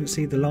darks, you wouldn't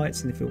see the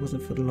lights, and if it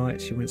wasn't for the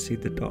lights, you wouldn't see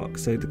the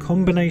darks. So the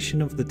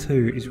combination of the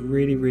two is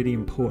really, really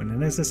important.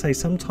 And as I say,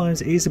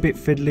 sometimes it is a bit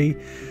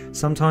fiddly,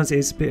 sometimes it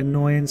is a bit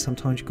annoying,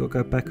 sometimes you've got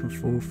to go back and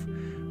forth,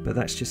 but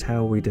that's just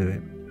how we do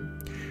it.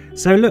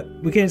 So look,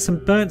 we're getting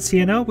some burnt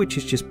sienna, which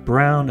is just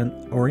brown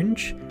and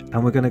orange,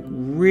 and we're going to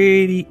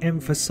really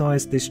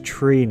emphasize this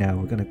tree now.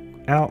 We're going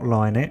to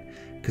outline it,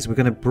 because we're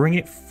going to bring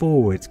it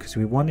forwards, because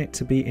we want it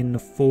to be in the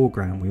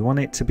foreground. We want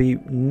it to be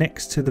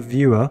next to the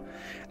viewer,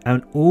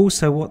 and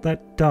also what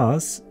that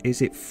does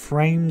is it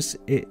frames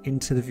it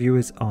into the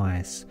viewer's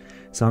eyes.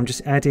 So I'm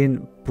just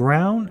adding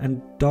brown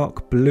and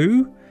dark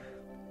blue.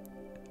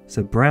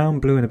 So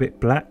brown, blue and a bit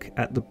black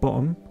at the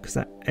bottom, because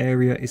that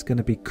area is going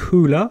to be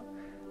cooler.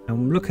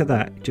 And look at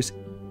that, just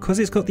because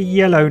it's got the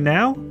yellow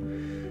now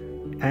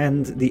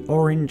and the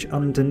orange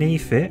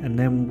underneath it, and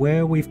then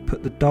where we've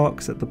put the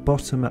darks at the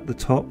bottom, at the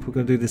top, we're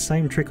going to do the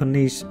same trick on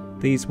these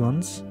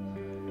ones,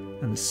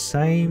 and the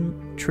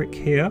same trick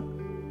here.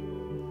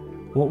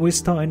 What we're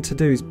starting to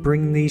do is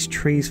bring these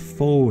trees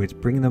forward,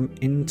 bring them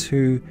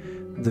into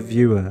the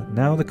viewer.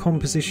 Now the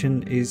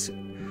composition is,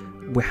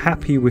 we're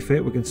happy with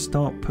it, we're going to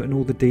start putting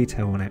all the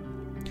detail on it.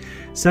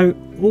 So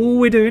all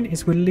we're doing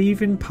is we're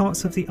leaving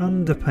parts of the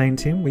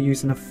underpainting. We're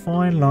using a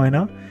fine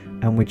liner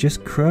and we're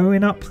just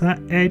growing up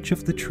that edge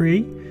of the tree,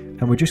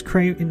 and we're just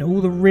creating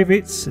all the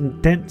rivets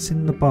and dents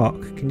in the bark.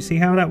 Can you see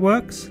how that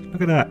works?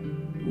 Look at that.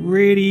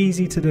 Really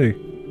easy to do.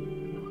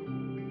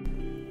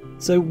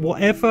 So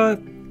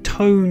whatever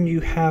tone you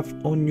have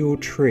on your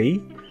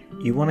tree,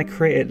 you want to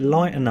create it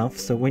light enough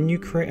so when you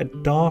create a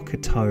darker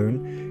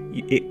tone,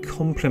 it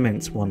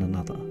complements one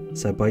another.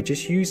 So by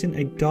just using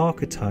a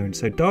darker tone,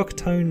 so darker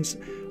tones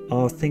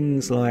are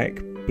things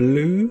like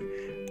blue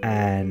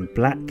and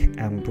black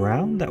and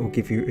brown, that will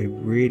give you a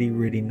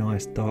really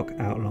nice dark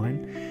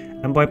outline.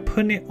 And by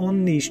putting it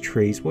on these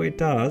trees, what it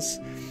does,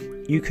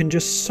 you can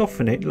just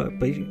soften it, like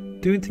by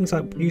doing things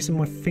like using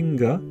my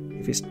finger.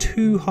 If it's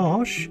too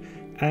harsh,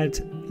 add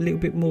a little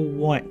bit more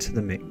white to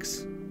the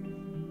mix.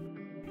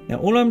 Now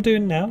all I'm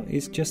doing now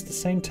is just the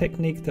same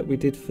technique that we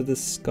did for the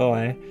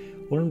sky.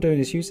 All I'm doing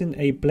is using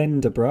a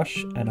blender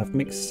brush, and I've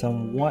mixed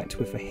some white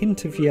with a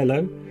hint of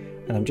yellow,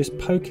 and I'm just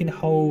poking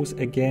holes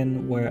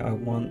again where I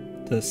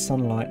want the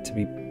sunlight to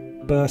be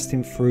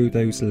bursting through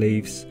those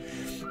leaves.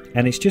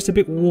 And it's just a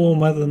bit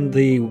warmer than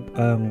the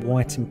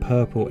white and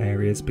purple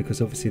areas,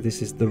 because obviously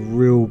this is the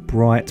real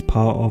bright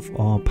part of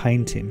our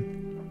painting.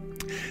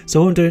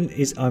 So all I'm doing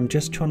is I'm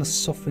just trying to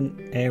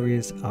soften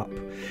areas up.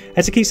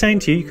 As I keep saying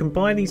to you, you can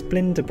buy these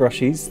blender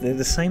brushes. They're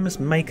the same as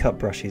makeup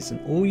brushes,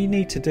 and all you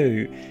need to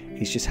do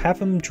is just have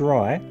them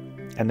dry,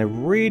 and they're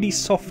really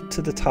soft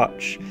to the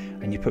touch,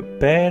 and you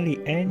put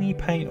barely any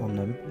paint on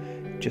them.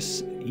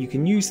 Just, you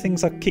can use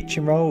things like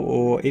kitchen roll,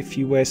 or if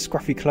you wear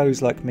scruffy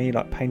clothes like me,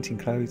 like painting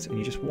clothes, and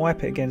you just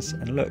wipe it against,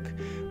 and look,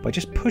 by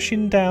just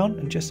pushing down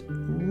and just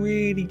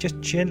really just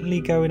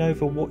gently going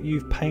over what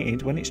you've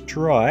painted, when it's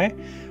dry,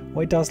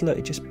 what it does, look,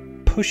 it just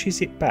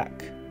pushes it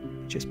back.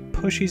 It just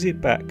pushes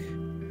it back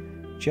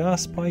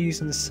just by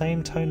using the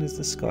same tone as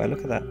the sky.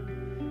 Look at that.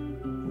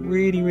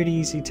 Really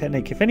easy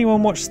technique. If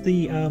anyone watched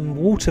the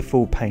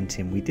waterfall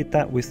painting, we did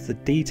that with the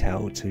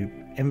detail to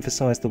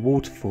emphasize the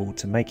waterfall,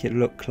 to make it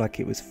look like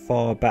it was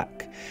far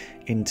back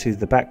into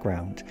the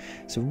background.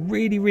 It's a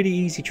really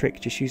easy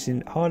trick, just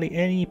using hardly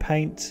any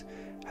paint.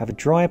 Have a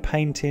dry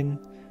painting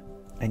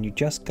and you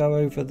just go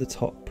over the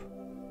top.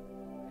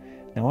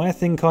 Now I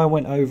think I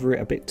went over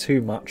it a bit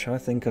too much. I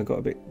think I got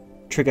a bit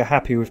trigger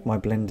happy with my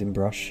blending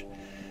brush.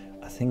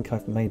 I think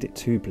I've made it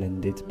too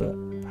blended, but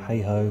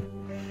hey ho.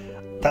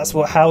 That's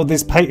how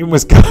this painting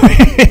was going.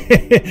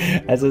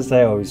 As I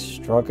say, I was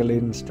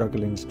struggling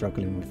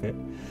with it.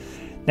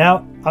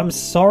 Now, I'm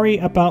sorry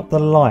about the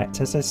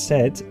light. As I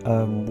said,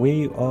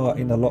 we are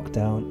in a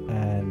lockdown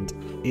and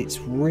it's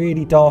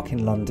really dark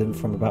in London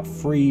from about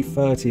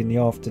 3:30 in the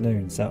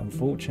afternoon. So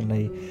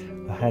unfortunately,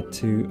 I had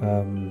to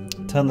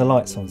turn the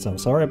lights on. So I'm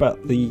sorry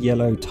about the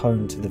yellow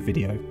tone to the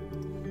video.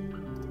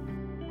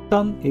 What I've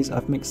done is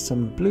I've mixed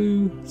some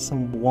blue,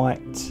 some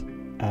white,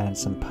 and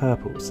some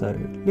purple. So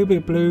a little bit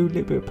of blue, a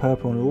little bit of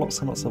purple, and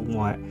lots of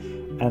white.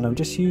 And I'm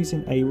just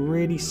using a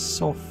really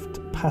soft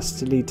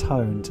pastel-y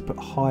tone to put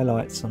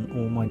highlights on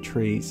all my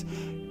trees.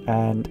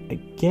 And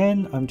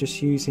again, I'm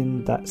just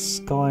using that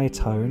sky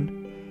tone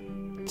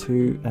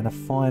and a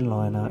fine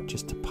liner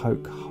just to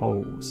poke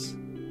holes.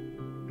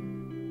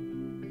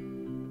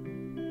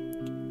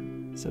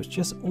 So it's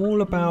just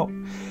all about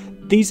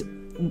these.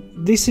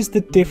 This is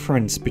the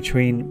difference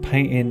between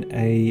painting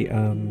a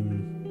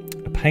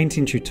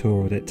painting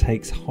tutorial that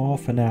takes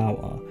half an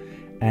hour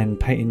and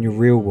painting your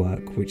real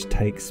work, which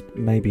takes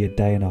maybe a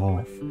day and a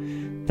half.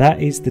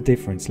 That is the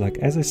difference. Like,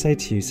 as I say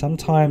to you,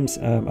 sometimes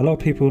a lot of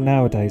people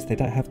nowadays, they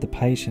don't have the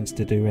patience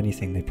to do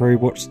anything. They probably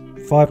watch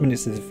 5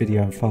 minutes of the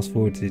video and fast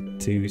forward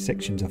to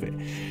sections of it,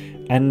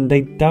 and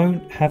they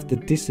don't have the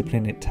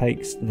discipline it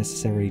takes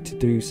necessary to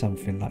do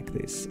something like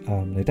this.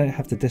 They don't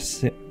have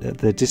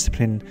the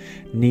discipline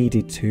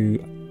needed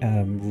to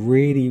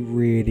really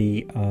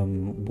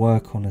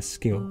work on a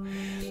skill.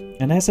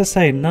 And as I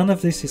say, none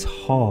of this is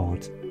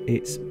hard.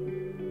 It's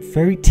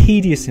very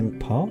tedious in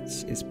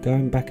parts. It's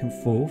going back and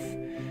forth,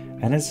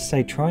 and as I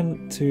say,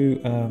 trying to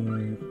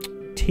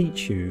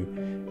teach you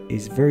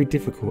is very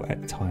difficult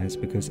at times,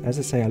 because as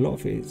I say, a lot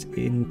of it is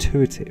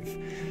intuitive.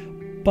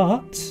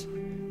 But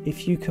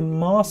if you can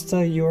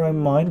master your own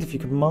mind, if you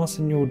can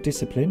master your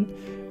discipline,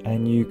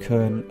 and you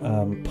can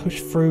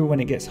push through when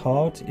it gets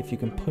hard, if you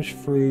can push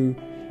through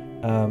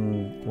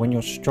when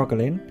you're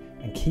struggling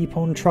and keep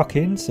on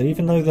trucking. So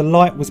even though the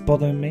light was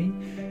bothering me,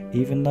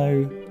 even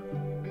though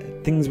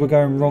things were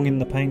going wrong in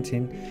the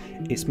painting,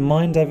 it's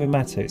mind over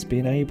matter. It's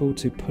being able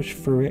to push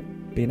through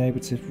it, being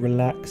able to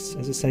relax.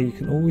 As I say, you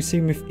can always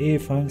see me with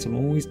earphones. I'm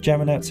always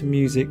jamming out to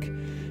music,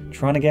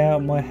 trying to get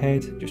out of my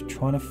head, just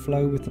trying to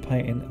flow with the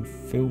painting and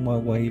feel my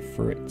way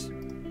through it.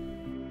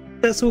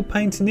 That's all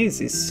painting is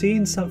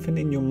seeing something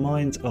in your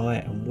mind's eye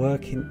and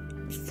working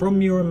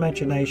from your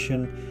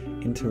imagination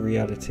into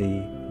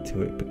reality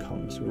until it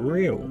becomes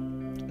real.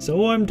 So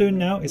all I'm doing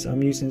now is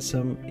I'm using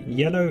some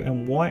yellow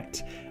and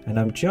white, and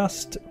I'm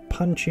just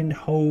punching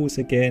holes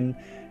again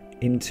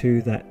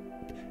into that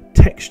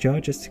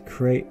texture just to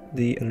create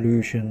the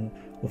illusion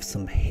of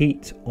some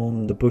heat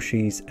on the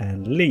bushes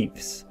and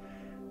leaves.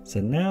 So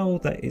now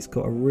that it's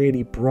got a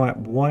really bright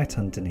white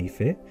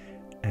underneath it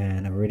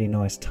and a really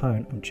nice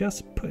tone, I'm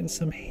just putting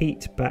some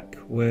heat back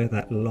where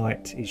that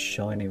light is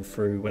shining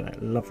through, where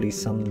that lovely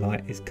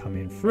sunlight is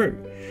coming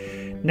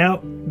through.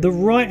 Now the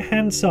right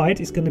hand side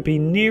is going to be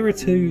nearer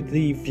to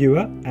the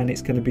viewer and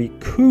it's going to be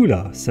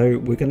cooler, so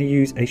we're going to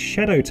use a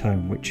shadow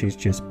tone which is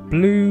just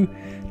blue,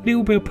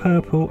 little bit of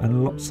purple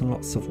and lots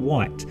of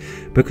white,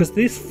 because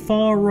this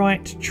far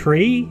right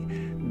tree,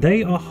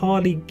 they are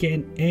hardly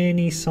getting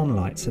any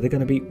sunlight, so they're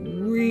going to be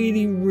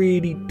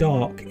really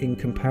dark in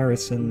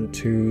comparison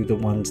to the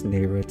ones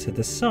nearer to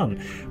the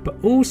sun.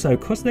 But also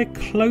because they're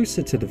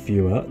closer to the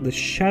viewer, the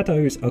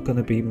shadows are going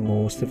to be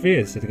more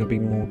severe, so they're going to be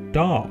more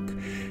dark.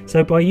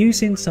 So by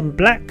using some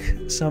black,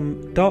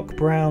 some dark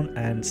brown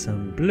and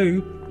some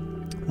blue,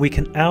 we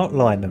can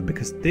outline them,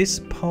 because this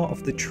part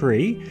of the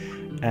tree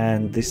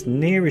and this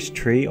nearest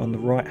tree on the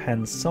right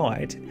hand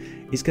side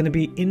is going to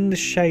be in the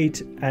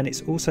shade, and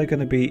it's also going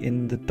to be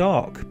in the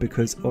dark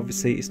because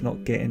obviously it's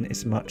not getting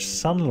as much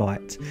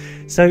sunlight.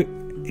 So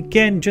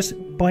again, just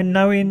by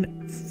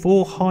knowing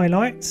for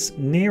highlights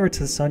nearer to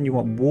the sun, you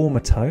want warmer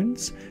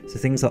tones, so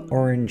things like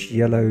orange,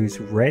 yellows,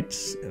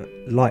 reds,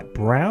 light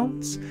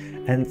browns,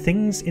 and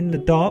things in the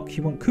dark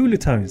you want cooler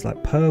tones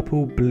like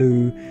purple,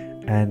 blue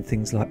and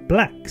things like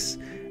blacks.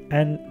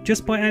 And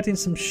just by adding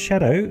some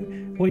shadow,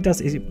 what it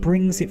does is it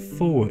brings it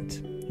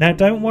forward. Now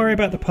don't worry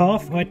about the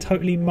path, I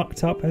totally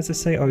mucked up. As I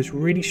say, I was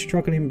really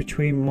struggling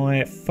between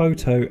my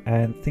photo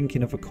and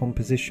thinking of a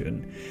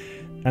composition,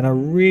 and I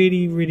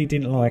really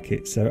didn't like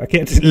it, so I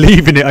kept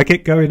leaving it, I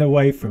kept going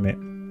away from it.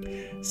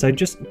 So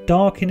just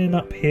darkening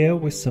up here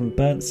with some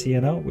burnt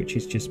sienna, which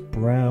is just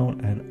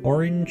brown and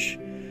orange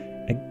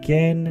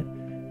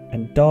again,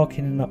 and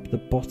darkening up the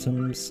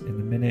bottoms in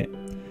a minute.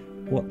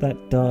 What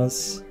that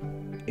does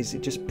is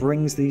it just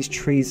brings these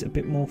trees a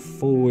bit more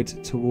forward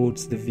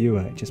towards the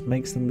viewer. It just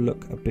makes them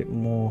look a bit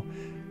more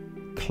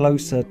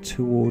closer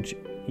towards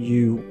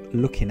you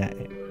looking at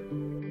it.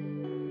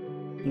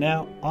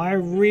 Now I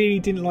really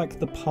didn't like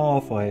the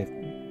path I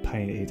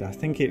painted. I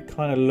think it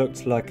kind of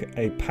looked like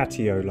a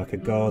patio, like a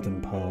garden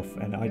path,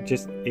 and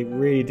it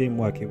really didn't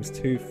work. It was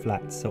too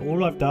flat. So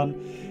all I've done,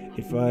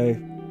 if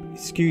I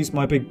excuse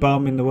my big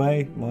bum in the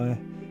way, my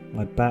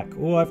back,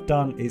 all I've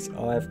done is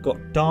I've got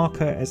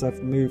darker as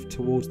I've moved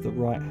towards the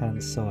right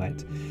hand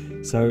side.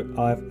 So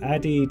I've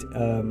added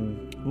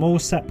more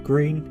sap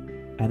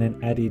green and then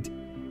added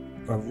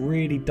a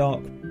really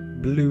dark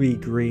bluey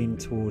green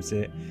towards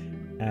it,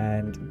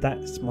 and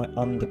that's my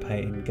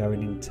underpainting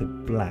going into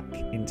black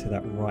into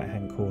that right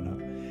hand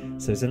corner.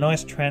 So it's a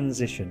nice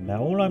transition.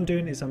 Now all I'm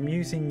doing is I'm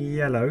using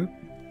yellow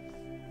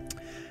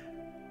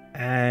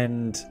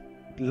and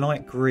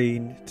light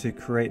green to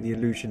create the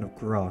illusion of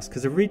grass,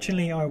 because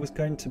originally I was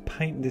going to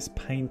paint this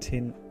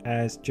painting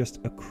as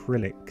just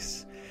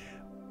acrylics,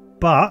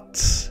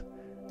 but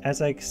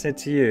as I said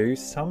to you,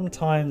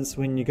 sometimes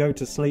when you go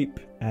to sleep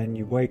and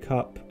you wake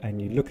up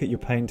and you look at your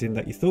painting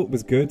that you thought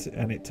was good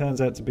and it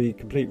turns out to be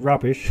complete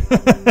rubbish,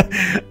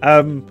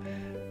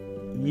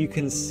 you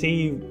can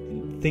see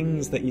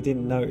things that you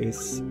didn't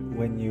notice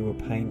when you were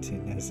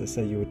painting. As I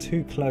say, you were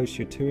too close,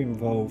 you're too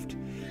involved.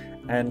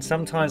 And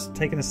sometimes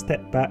taking a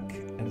step back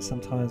and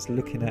sometimes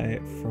looking at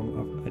it from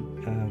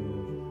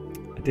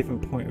a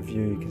different point of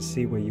view, you can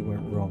see where you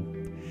went wrong.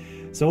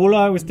 So all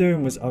I was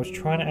doing was I was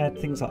trying to add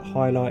things like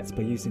highlights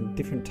by using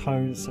different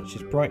tones such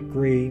as bright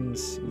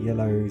greens,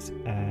 yellows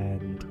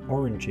and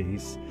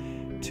oranges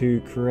to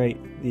create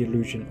the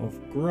illusion of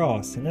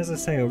grass. And as I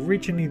say,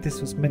 originally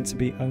this was meant to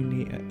be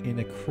only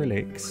in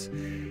acrylics,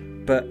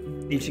 but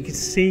as you can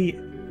see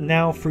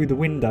now through the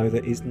window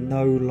there is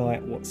no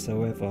light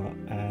whatsoever,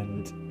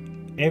 and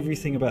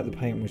everything about the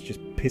paint was just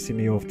pissing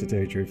me off, to tell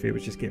you the truth. It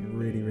was just getting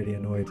really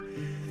annoyed,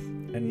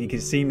 and you can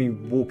see me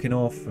walking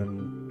off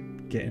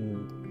and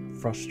getting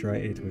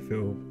frustrated with it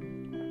all.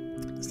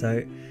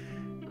 So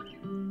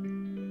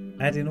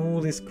adding all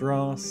this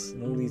grass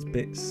and all these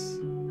bits.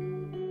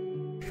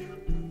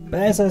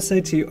 But as I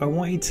said to you, I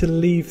wanted to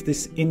leave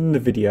this in the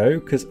video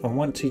because I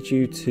wanted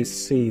you to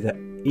see that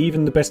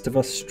even the best of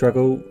us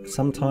struggle.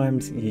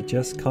 Sometimes you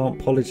just can't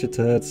polish a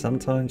turd.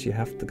 Sometimes you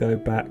have to go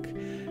back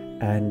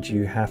and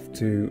you have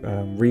to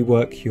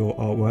rework your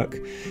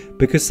artwork,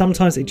 because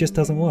sometimes it just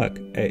doesn't work.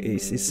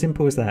 It's as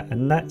simple as that,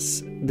 and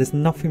there's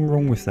nothing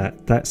wrong with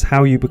that. That's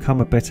how you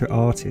become a better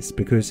artist,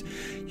 because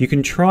you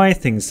can try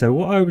things. So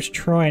what I was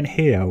trying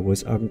here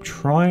was I'm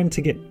trying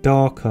to get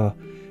darker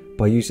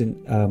by using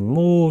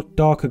more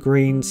darker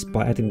greens,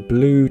 by adding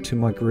blue to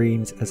my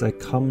greens as I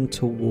come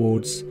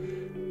towards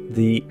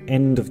the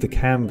end of the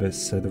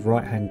canvas, so the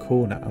right hand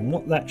corner. And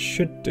what that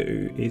should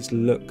do is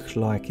look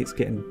like it's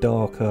getting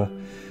darker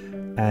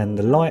and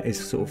the light is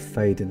sort of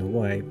fading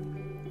away,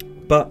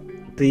 but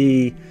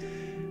the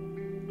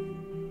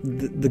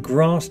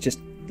grass just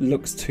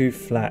looks too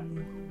flat.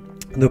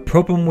 The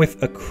problem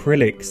with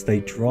acrylics, they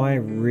dry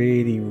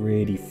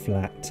really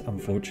flat.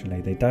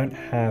 Unfortunately, they don't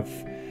have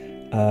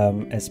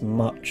as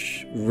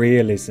much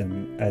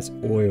realism as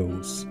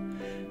oils.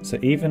 So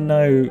even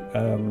though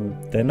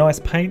they're nice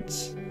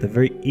paints, they're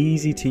very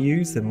easy to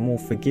use, they're more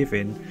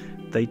forgiving,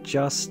 they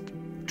just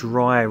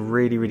dry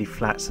really, really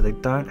flat, so they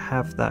don't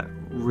have that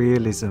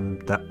realism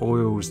that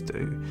oils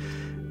do.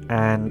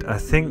 And I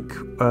think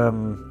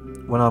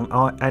when I'm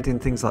adding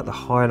things like the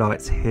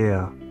highlights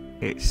here,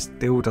 it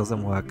still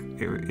doesn't work.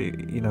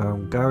 You know,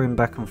 I'm going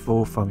back and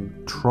forth, I'm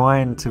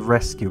trying to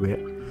rescue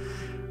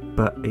it,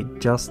 but it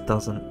just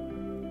doesn't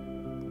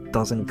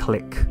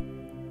click.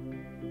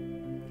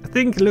 I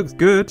think it looks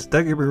good,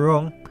 don't get me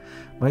wrong.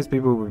 Most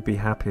people would be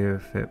happy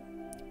with it.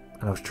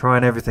 And I was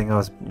trying everything. I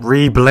was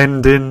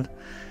re-blending,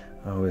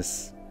 I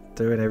was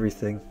doing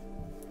everything.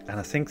 And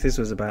I think this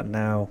was about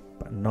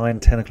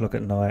 9-10 o'clock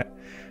at night,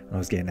 and I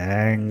was getting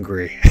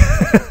angry.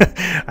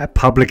 I had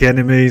Public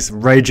Enemies,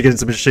 Rage Against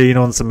the Machine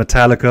on, some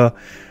Metallica,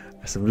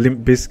 some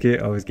Limp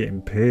Bizkit. I was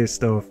getting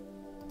pissed off.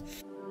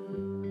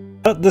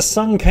 But the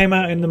sun came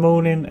out in the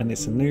morning, and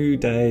it's a new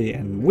day,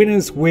 and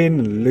winners win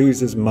and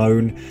losers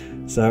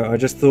moan. So I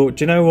just thought,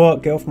 do you know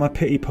what, get off my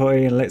pity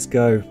potty and let's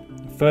go.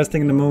 First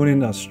thing in the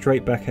morning, I was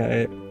straight back at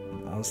it.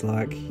 I was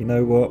like, you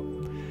know what,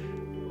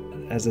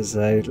 as I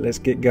say, let's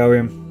get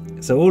going.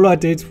 So all I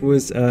did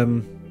was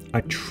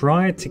I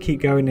tried to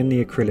keep going in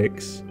the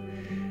acrylics,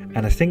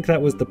 and I think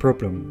that was the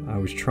problem. I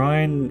was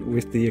trying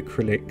with the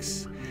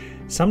acrylics.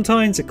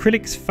 Sometimes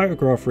acrylics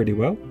photograph really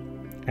well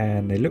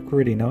and they look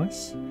really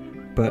nice,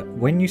 but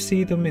when you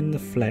see them in the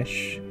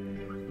flesh,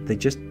 they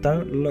just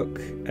don't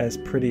look as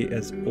pretty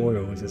as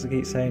oils. As I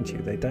keep saying to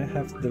you, they don't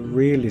have the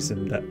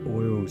realism that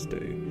oils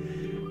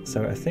do.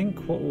 So I think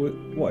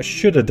what I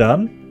should have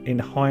done in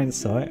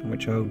hindsight, and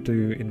which I'll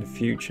do in the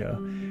future,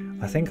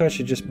 I think I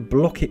should just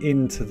block it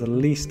into the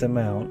least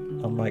amount,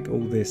 unlike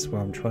all this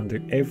where I'm trying to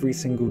do every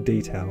single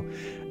detail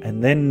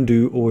and then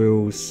do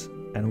oils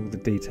and all the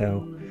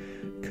detail.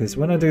 Because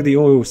when I do the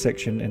oil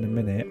section in a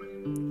minute,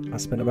 I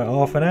spent about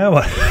half an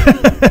hour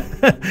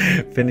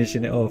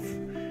finishing it off.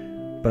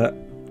 But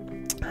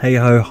hey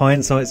ho,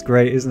 hindsight's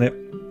great, isn't it?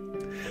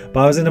 But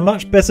I was in a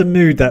much better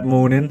mood that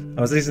morning.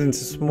 I was listening to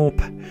some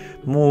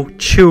more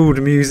chilled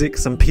music,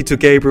 some Peter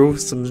Gabriel,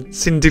 some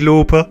Cyndi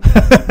Lauper,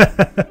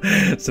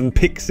 some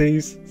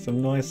Pixies,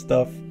 some nice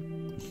stuff.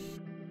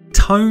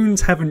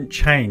 Tones haven't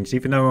changed,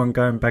 even though I'm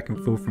going back and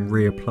forth and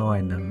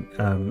reapplying them.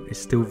 It's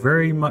still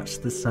very much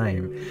the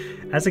same.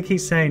 As I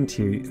keep saying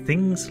to you,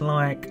 things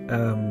like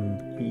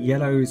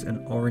yellows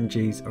and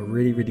oranges are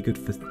really, really good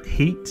for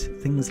heat.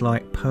 Things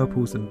like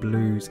purples and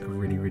blues are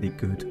really, really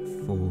good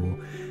for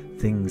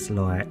things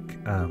like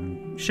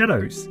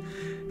shadows.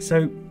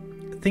 So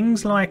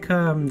things like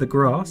the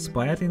grass,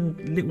 by adding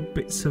little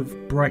bits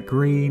of bright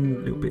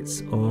green, little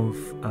bits of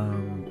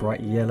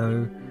bright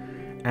yellow,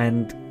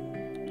 and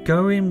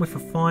going with a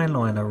fine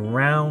line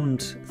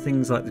around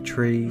things like the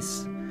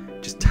trees,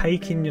 just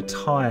taking your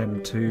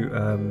time to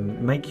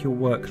make your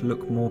work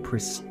look more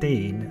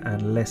pristine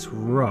and less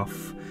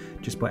rough,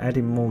 just by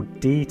adding more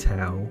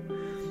detail,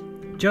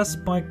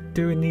 just by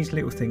doing these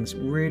little things,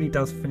 really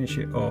does finish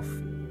it off.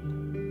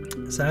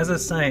 So as I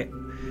say,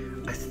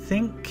 I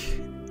think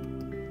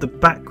the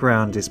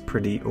background is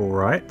pretty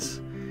alright.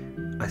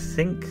 I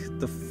think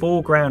the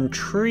foreground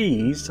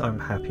trees I'm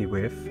happy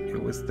with.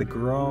 It was the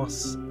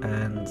grass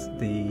and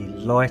the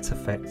light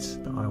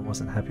effect that I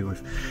wasn't happy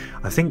with.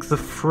 I think the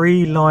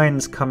three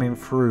lines coming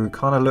through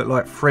kind of looked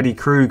like Freddy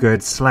Krueger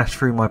had slashed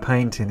through my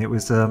painting. It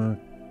was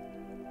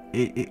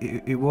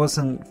it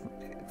wasn't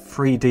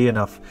 3D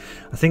enough.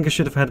 I think I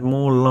should have had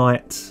more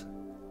light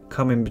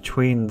coming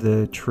between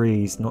the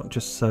trees, not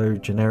just so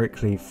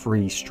generically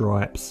 3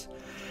 stripes.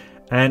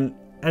 And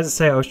as I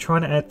say, I was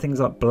trying to add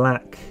things like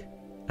black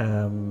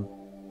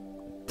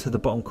to the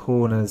bottom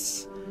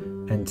corners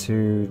and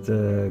to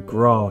the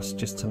grass,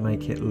 just to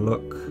make it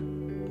look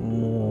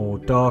more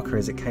darker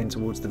as it came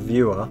towards the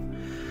viewer.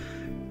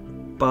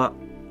 But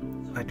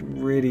I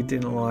really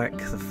didn't like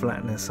the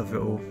flatness of it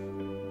all.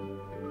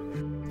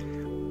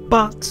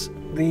 But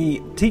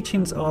the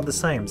teachings are the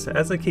same. So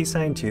as I keep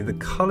saying to you, the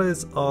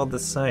colours are the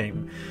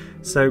same.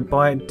 So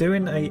by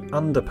doing a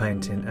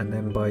underpainting and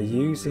then by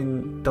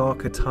using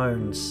darker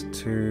tones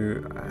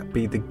to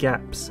be the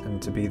gaps and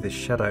to be the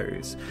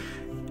shadows,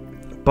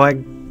 by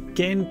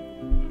getting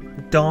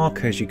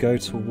dark as you go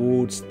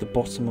towards the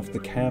bottom of the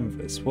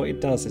canvas, what it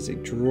does is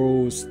it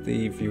draws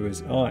the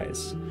viewer's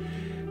eyes.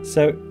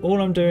 So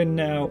all I'm doing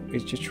now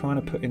is just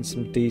trying to put in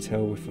some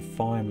detail with a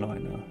fine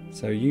liner.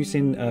 So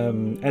using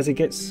as it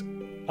gets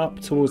up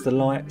towards the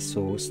light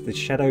source, the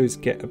shadows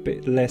get a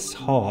bit less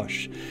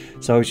harsh.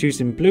 So I was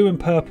using blue and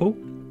purple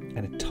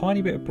and a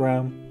tiny bit of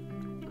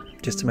brown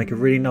just to make a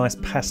really nice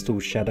pastel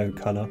shadow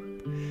colour,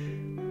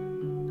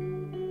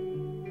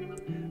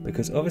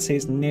 because obviously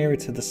it's nearer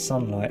to the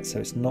sunlight, so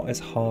it's not as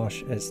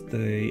harsh as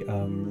the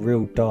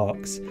real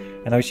darks.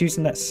 And I was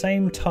using that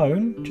same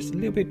tone, just a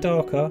little bit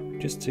darker,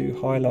 just to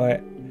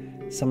highlight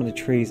some of the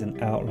trees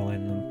and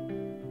outline them.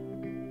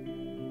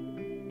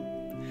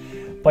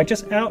 By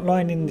just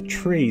outlining the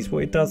trees,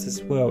 what it does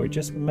as well, it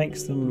just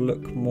makes them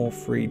look more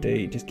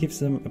 3D. It just gives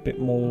them a bit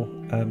more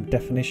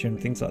definition.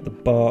 Things like the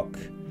bark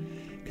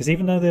because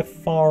even though they're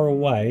far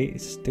away,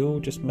 it still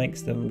just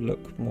makes them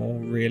look more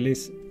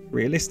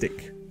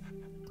realistic.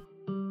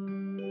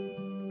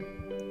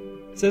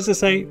 So as I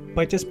say,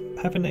 by just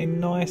having a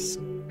nice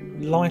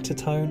lighter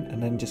tone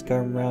and then just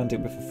going around it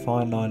with a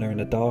fine liner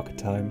in a darker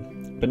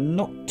tone, but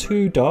not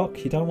too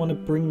dark. You don't want to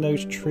bring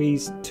those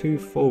trees too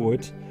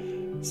forward,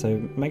 so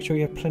make sure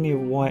you have plenty of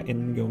white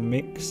in your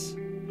mix.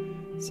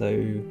 So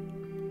a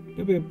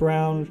little bit of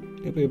brown, a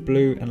little bit of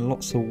blue, and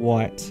lots of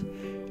white.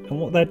 And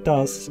what that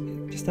does,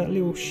 just that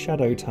little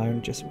shadow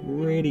tone just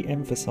really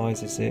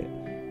emphasizes it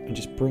and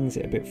just brings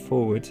it a bit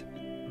forward.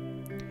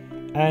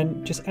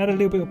 And just add a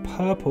little bit of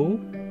purple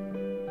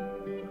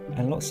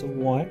and lots of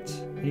white,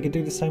 and you can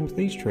do the same with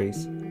these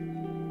trees.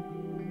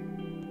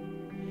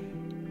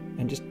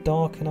 And just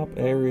darken up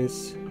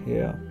areas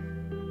here.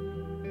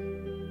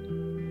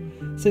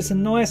 So it's a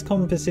nice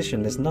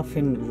composition. There's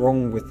nothing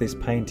wrong with this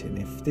painting.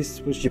 If this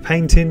was your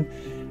painting,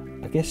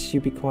 I guess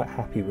you'd be quite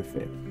happy with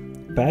it.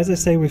 But as I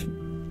say,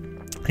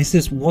 this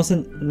just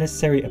wasn't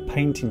necessarily a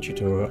painting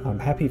tutorial. I'm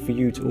happy for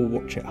you to all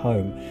watch at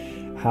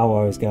home how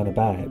I was going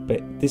about it.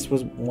 But this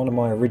was one of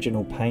my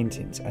original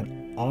paintings,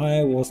 and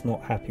I was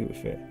not happy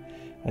with it,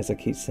 as I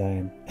keep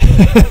saying.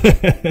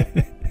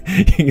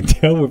 You can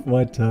tell with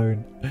my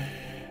tone.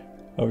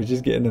 I was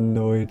just getting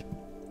annoyed.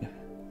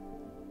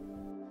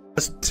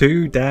 That's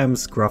too damn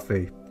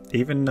scruffy,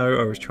 even though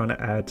I was trying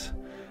to add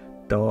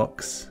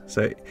darks.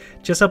 So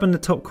just up in the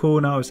top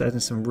corner I was adding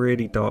some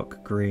really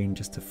dark green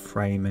just to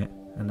frame it,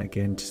 and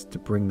again just to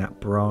bring that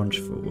branch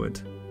forward.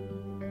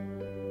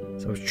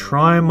 So I was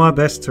trying my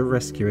best to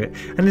rescue it,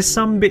 and there's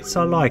some bits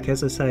I like.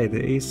 As I say,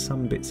 there is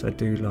some bits I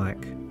do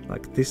like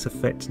this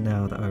effect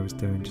now that I was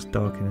doing, just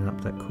darkening up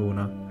that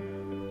corner.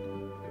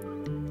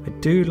 I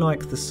do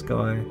like the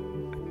sky,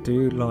 I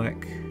do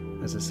like,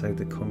 as I say,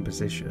 the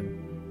composition.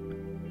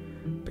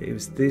 But it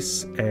was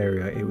this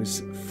area, it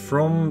was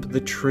from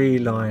the tree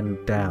line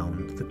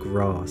down, the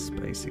grass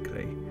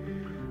basically.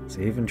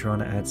 So even trying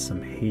to add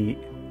some heat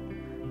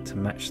to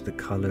match the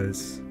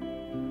colours,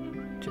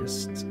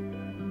 just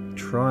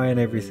trying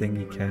everything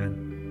you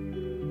can.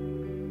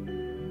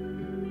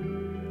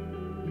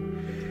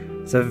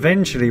 So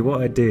eventually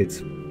what I did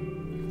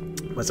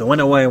was I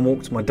went away and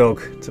walked my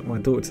dog, took my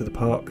daughter to the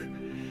park,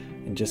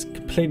 and just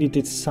completely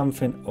did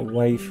something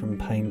away from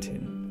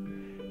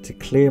painting to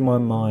clear my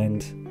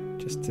mind,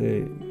 just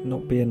to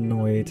not be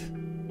annoyed.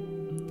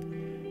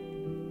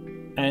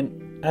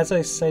 And as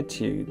I said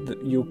to you,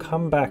 that you'll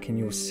come back and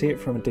you'll see it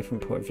from a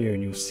different point of view,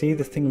 and you'll see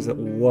the things that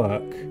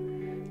work,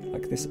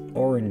 like this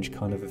orange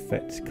kind of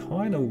effect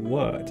kind of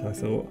worked. I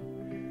thought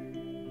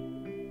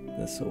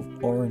the sort of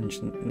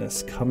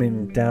orangeness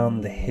coming down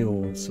the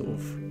hill sort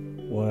of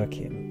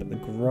working, but the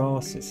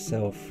grass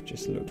itself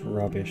just looked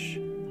rubbish.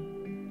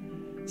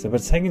 So by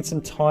taking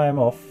some time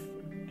off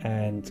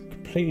and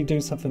completely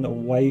doing something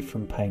away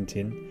from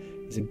painting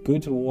is a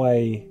good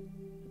way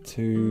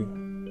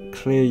to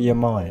clear your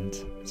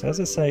mind. So as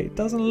I say, it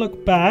doesn't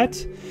look bad,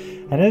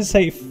 and as I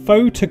say, it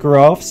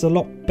photographs a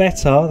lot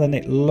better than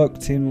it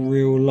looked in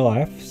real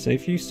life. So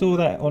if you saw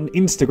that on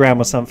Instagram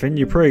or something,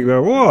 you probably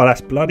go, "Whoa,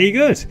 that's bloody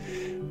good."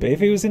 But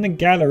if it was in a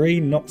gallery,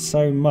 not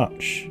so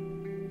much.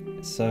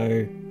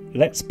 So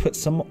let's put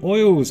some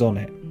oils on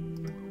it.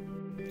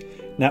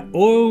 Now,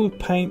 oil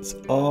paints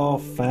are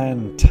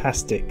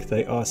fantastic.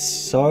 They are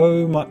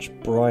so much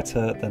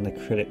brighter than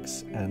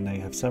acrylics, and they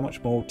have so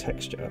much more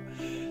texture.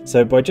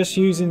 So by just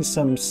using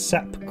some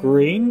sap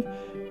green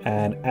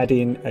and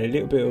adding a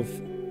little bit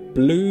of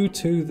blue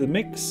to the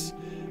mix,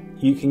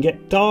 you can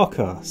get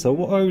darker. So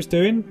what I was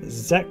doing,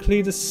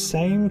 exactly the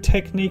same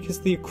technique as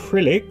the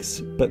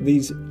acrylics, but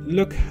these,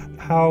 look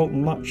how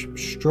much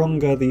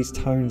stronger these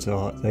tones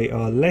are. They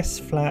are less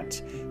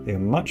flat, they are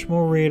much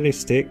more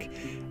realistic,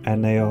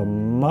 and they are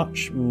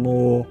much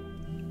more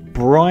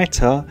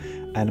brighter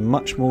and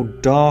much more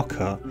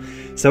darker.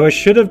 So I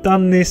should have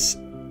done this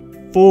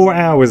 4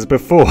 hours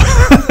before.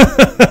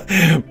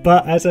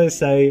 But as I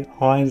say,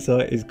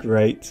 hindsight is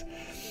great,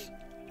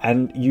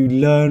 and you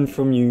learn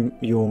from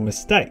your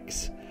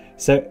mistakes.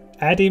 So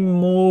adding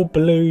more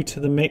blue to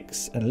the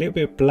mix and a little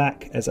bit of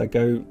black as I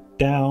go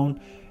down,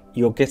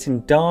 you're getting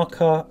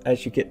darker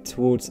as you get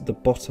towards the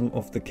bottom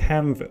of the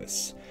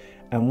canvas.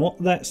 And what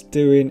that's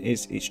doing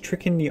is it's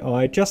tricking the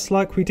eye, just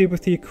like we did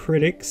with the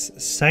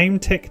acrylics. Same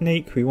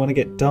technique, we want to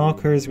get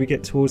darker as we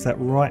get towards that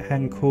right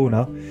hand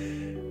corner,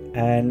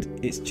 and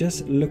it's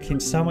just looking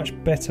so much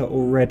better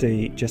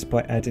already just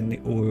by adding the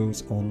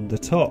oils on the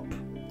top.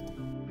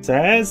 So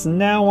as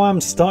now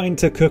I'm starting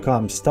to cook,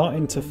 I'm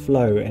starting to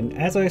flow, and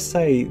as I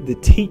say, the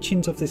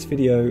teachings of this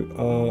video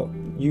are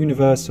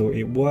universal.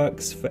 It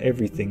works for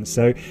everything.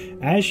 So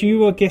as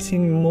you are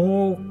getting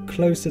more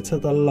closer to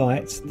the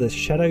light, the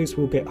shadows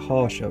will get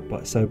harsher.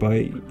 But so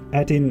by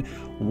adding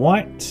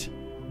white,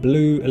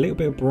 blue, a little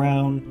bit of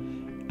brown,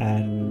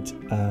 and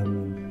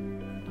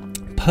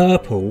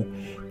purple,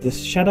 the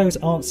shadows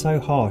aren't so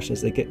harsh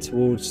as they get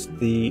towards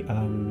the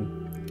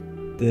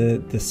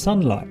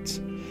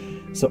sunlight.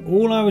 So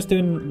all I was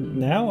doing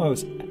now, I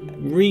was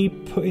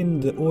re-putting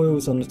the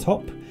oils on the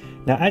top.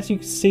 Now as you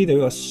can see, they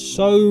are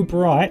so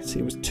bright,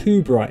 it was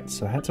too bright,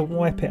 so I had to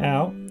wipe it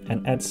out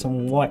and add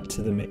some white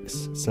to the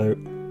mix. So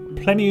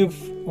plenty of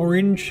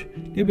orange, a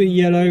little bit of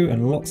yellow,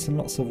 and lots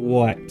of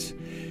white.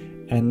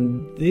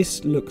 And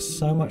this looks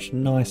so much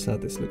nicer,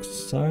 this looks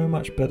so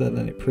much better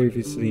than it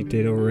previously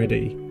did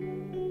already.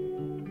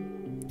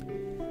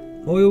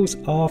 Oils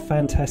are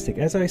fantastic.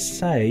 As I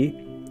say,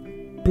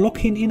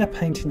 blocking in a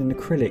painting in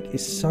acrylic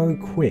is so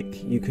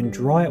quick. You can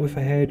dry it with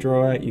a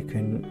hairdryer, you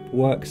can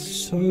work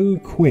so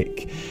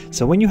quick.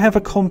 So when you have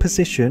a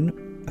composition,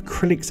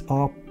 acrylics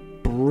are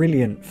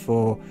brilliant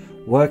for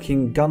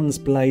working guns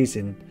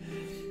blazing.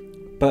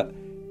 But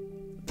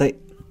they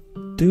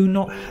do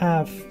not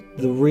have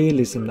the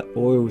realism that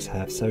oils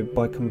have. So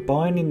by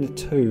combining the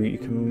two, you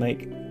can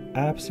make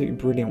absolutely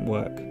brilliant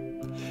work.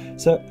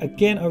 So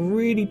again, I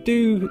really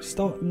do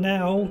start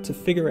now to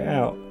figure it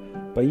out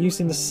by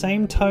using the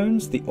same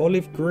tones, the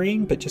olive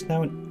green, but just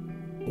now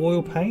in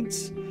oil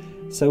paints.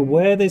 So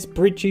where there's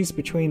bridges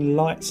between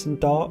lights and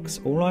darks,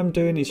 all I'm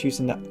doing is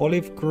using that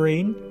olive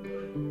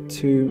green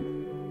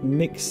to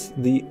mix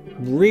the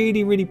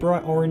really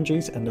bright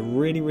oranges and the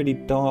really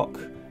dark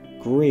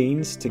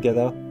greens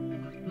together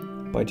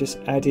by just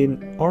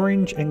adding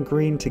orange and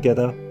green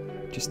together,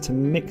 just to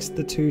mix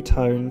the two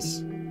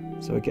tones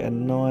so I get a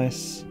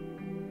nice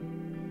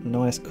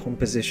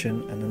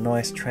composition and a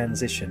nice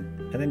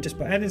transition. And then just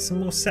by adding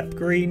some more sap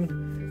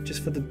green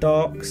just for the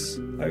darks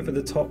over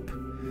the top,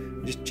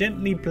 just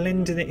gently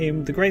blending it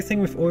in. The great thing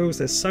with oils,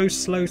 they're so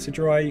slow to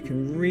dry, you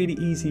can really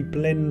easily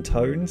blend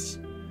tones.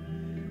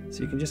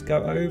 So you can just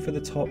go over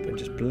the top and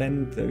just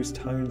blend those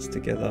tones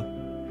together.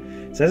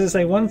 So as I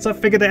say, once I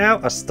figured it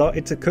out, I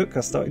started to cook,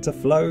 I started to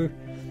flow,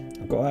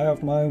 I got out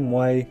of my own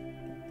way,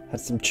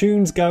 had some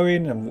tunes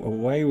going, and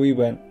away we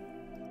went.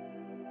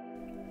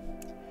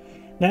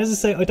 Now as I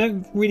say, I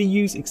don't really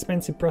use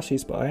expensive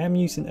brushes, but I am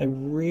using a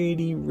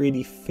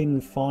really thin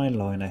fine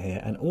liner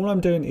here, and all I'm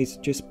doing is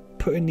just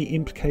putting the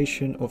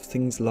implication of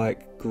things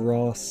like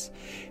grass.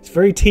 It's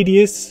very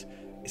tedious,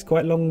 it's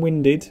quite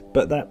long-winded,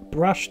 but that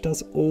brush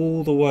does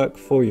all the work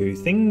for you.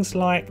 Things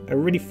like a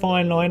really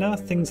fine liner,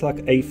 things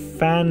like a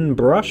fan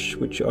brush,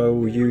 which I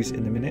will use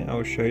in a minute, I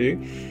will show you.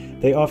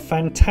 They are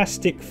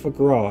fantastic for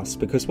grass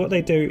because what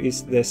they do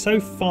is they're so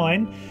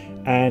fine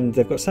and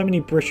they've got so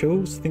many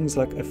bristles. Things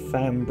like a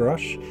fan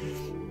brush,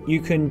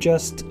 you can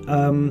just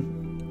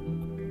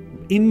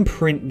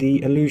imprint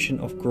the illusion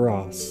of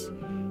grass.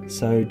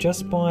 So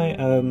just by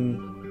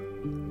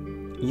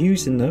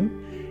using them,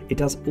 it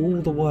does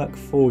all the work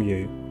for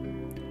you.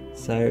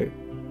 So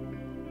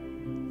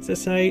as I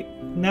say,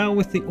 now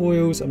with the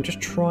oils, I'm just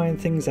trying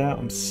things out.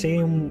 I'm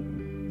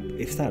seeing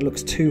if that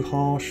looks too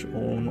harsh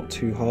or not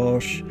too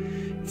harsh,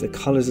 if the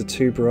colours are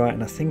too bright,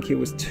 and I think it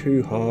was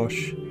too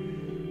harsh.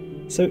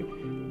 So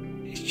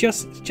it's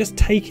just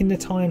taking the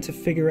time to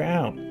figure it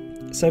out.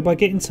 So by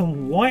getting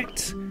some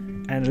white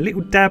and a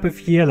little dab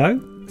of yellow,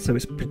 so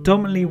it's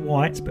predominantly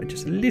white but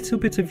just a little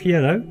bit of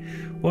yellow,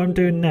 what I'm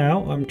doing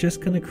now, I'm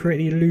just going to create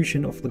the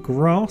illusion of the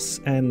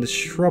grass and the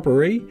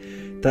shrubbery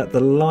that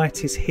the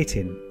light is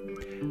hitting.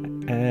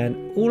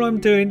 And all I'm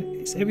doing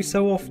is every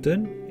so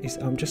often is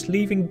I'm just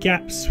leaving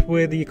gaps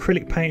where the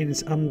acrylic painting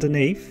is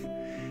underneath,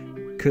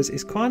 because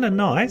it's kind of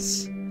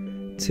nice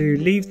to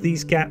leave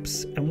these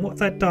gaps. And what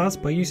that does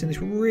by using this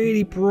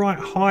really bright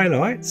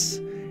highlights,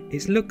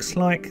 it looks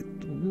like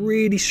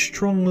really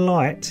strong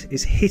light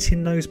is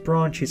hitting those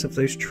branches of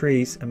those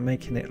trees and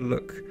making it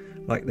look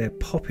like they're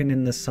popping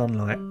in the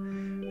sunlight.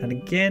 And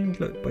again,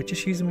 look, by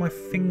just using my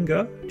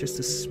finger just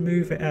to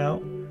smooth it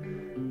out,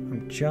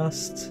 I'm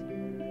just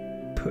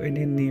putting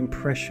in the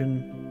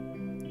impression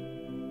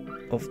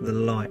of the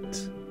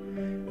light.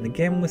 And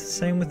again,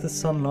 same with the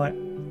sunlight,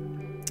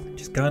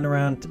 just going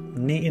around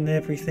neating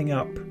everything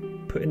up,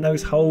 putting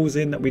those holes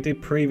in that we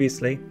did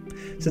previously.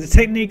 So the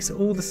techniques are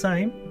all the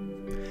same.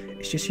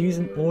 It's just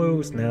using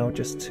oils now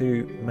just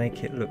to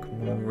make it look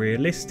more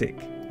realistic.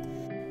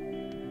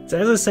 So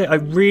as I say, I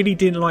really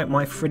didn't like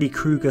my Freddy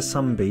Krueger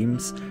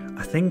sunbeams.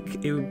 I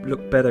think it would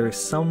look better if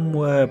some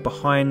were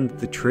behind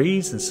the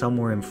trees and some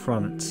were in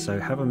front. So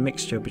have a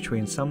mixture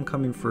between some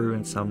coming through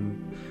and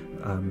some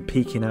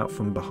peeking out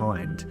from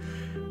behind,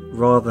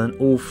 rather than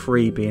all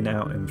three being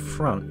out in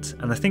front.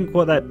 And I think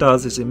what that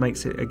does is it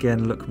makes it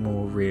again look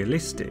more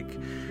realistic.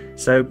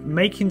 So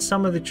making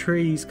some of the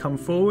trees come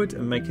forward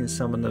and making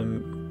some of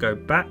them go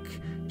back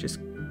just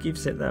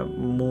gives it that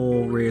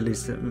more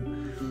realism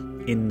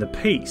in the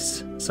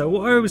piece. So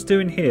what I was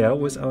doing here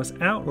was I was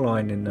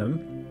outlining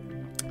them.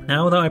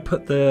 Now that I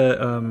put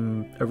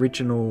the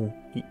original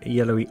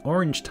yellowy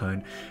orange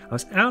tone, I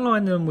was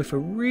outlining them with a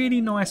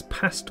really nice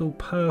pastel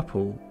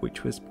purple,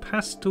 which was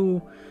pastel,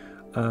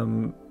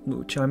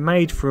 which I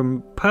made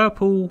from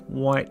purple,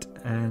 white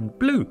and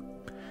blue.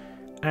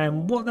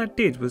 And what that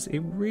did was it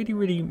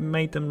really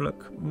made them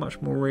look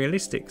much more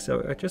realistic.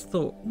 So I just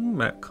thought,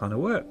 that kind of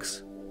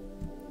works.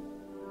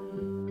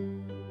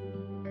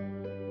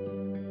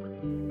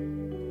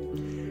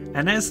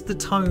 And as the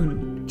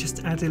tone,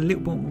 just add a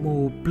little bit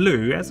more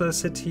blue. As I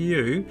said to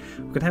you,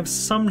 we're going to have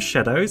some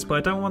shadows, but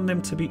I don't want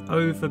them to be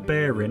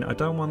overbearing. I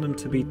don't want them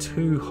to be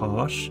too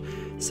harsh.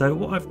 So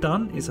what I've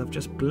done is I've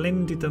just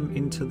blended them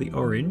into the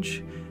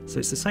orange. So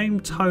it's the same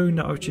tone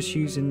that I was just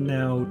using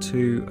now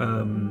to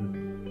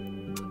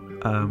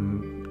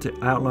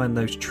outline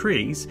those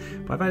trees,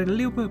 but I've added a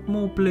little bit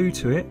more blue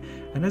to it.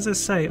 And as I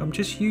say, I'm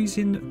just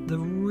using the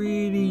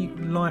really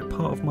light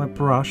part of my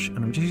brush, and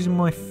I'm just using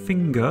my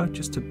finger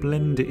just to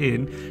blend it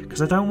in,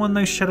 because I don't want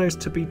those shadows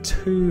to be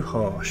too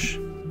harsh.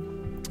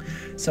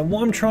 So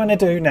what I'm trying to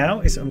do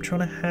now is I'm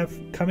trying to have,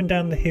 coming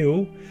down the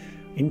hill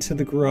into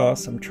the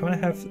grass, I'm trying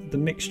to have the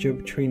mixture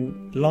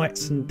between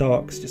lights and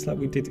darks, just like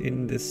we did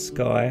in the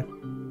sky,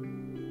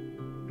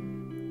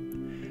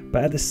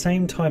 but at the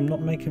same time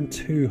not make them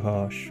too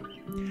harsh.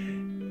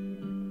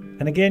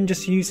 And again,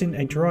 just using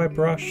a dry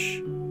brush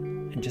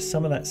and just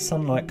some of that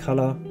sunlight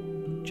colour,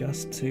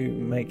 just to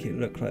make it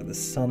look like the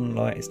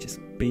sunlight is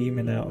just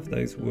beaming out of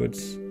those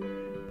woods.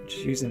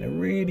 Just using a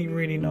really,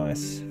 really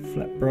nice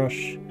flat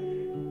brush.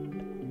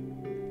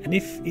 And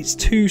if it's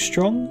too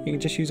strong, you can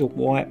just use a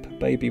wipe,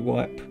 baby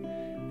wipe,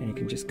 and you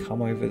can just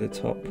come over the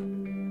top.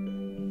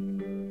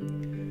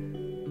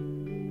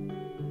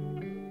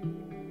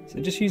 So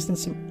just using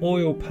some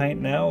oil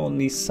paint now on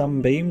these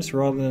sunbeams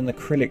rather than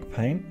acrylic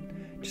paint,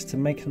 just to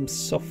make them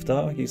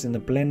softer, using the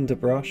blender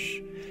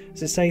brush.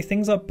 As I say,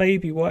 things like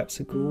baby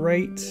wipes are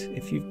great.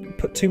 If you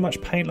put too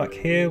much paint, like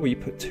here where you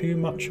put too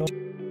much on,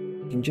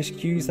 you can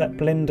just use that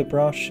blender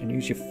brush and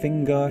use your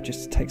finger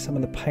just to take some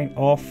of the paint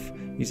off.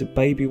 Use a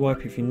baby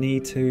wipe if you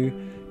need to,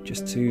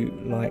 just to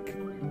like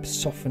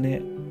soften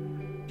it,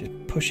 just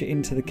push it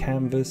into the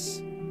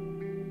canvas.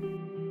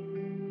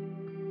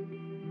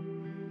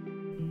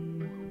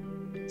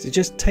 So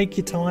just take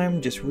your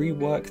time, just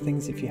rework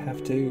things if you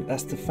have to.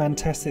 That's the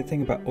fantastic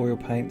thing about oil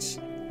paints.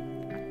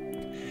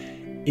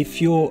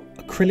 If your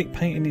acrylic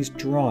painting is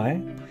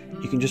dry,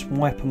 you can just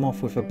wipe them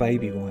off with a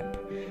baby wipe.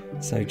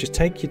 So just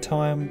take your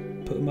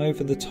time, put them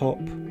over the top,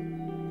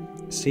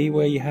 see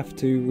where you have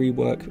to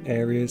rework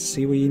areas,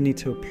 see where you need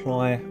to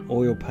apply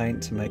oil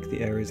paint to make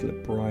the areas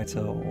look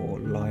brighter or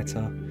lighter.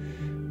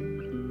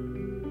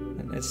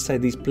 And as I say,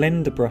 these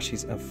blender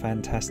brushes are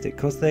fantastic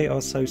because they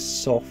are so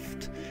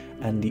soft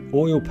and the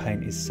oil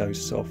paint is so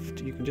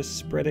soft. You can just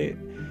spread it,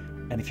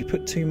 and if you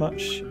put too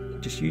much,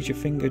 just use your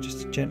finger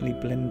just to gently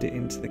blend it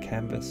into the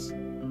canvas.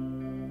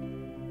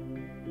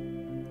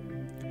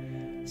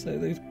 So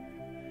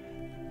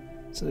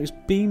those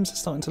beams are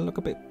starting to look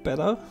a bit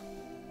better.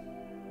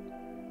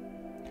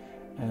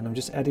 And I'm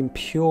just adding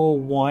pure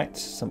white,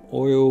 some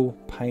oil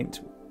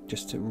paint,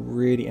 just to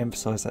really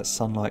emphasize that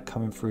sunlight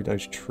coming through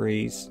those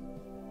trees.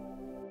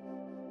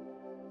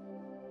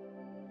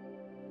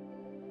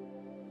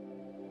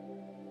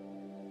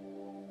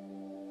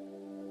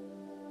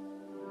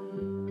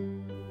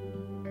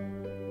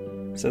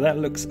 So that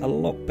looks a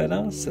lot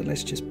better. So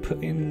let's just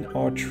put in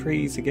our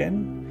trees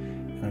again.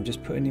 And I'm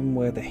just putting in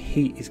where the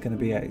heat is going to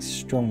be at its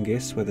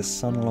strongest, where the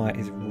sunlight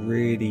is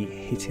really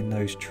hitting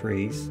those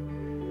trees.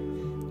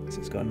 So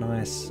it's got a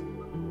nice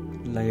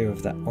layer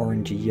of that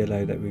orangey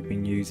yellow that we've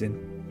been using.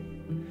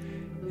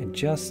 And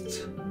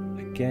just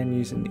again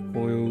using the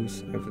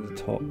oils over the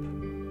top.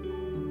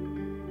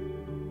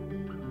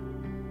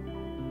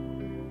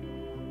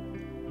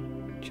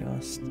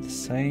 Just the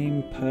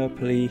same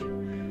purpley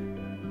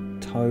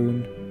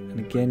tone, and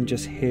again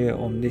just here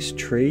on this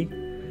tree.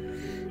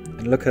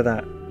 And look at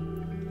that.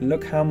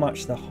 Look how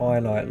much the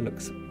highlight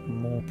looks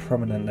more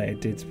prominent than it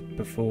did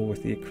before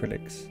with the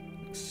acrylics.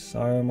 It looks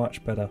so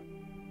much better.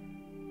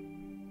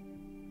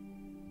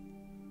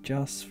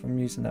 Just from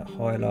using that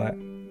highlight,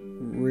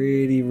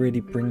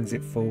 really brings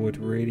it forward,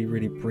 really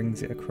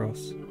brings it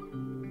across.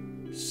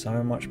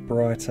 So much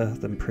brighter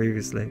than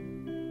previously.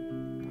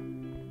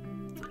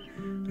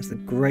 That's the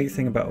great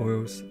thing about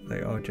oils,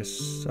 they are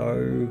just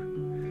so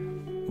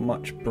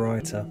much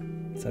brighter.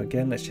 So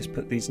again, let's just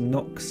put these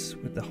knocks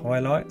with the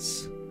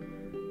highlights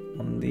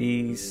on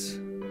these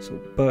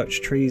sort of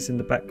birch trees in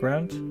the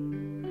background.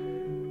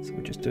 So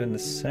we're just doing the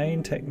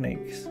same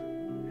techniques.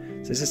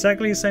 So it's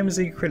exactly the same as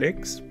the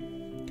acrylics.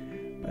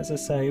 As I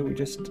say,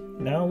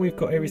 now we've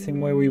got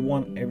everything where we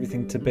want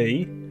everything to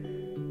be.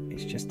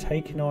 It's just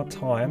taking our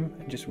time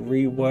and just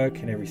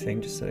reworking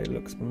everything just so it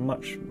looks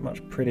much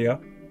prettier.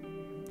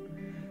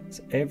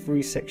 So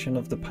every section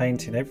of the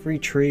painting, every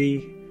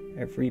tree,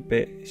 every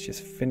bit is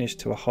just finished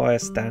to a higher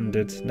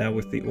standard now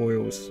with the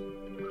oils.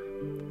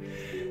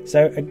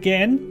 So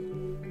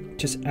again,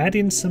 just add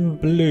in some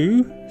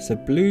blue, so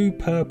blue,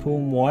 purple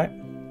and white.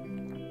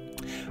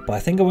 But I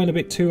think I went a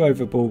bit too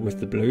overboard with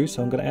the blue,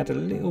 so I'm going to add a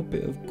little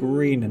bit of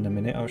green in a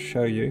minute, I'll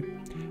show you.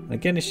 And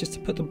again, it's just to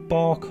put the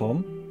bark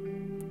on.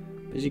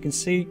 As you can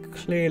see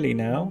clearly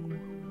now,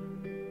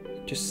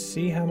 just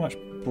see how much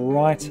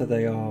brighter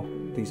they are,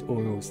 these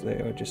oils. They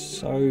are just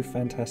so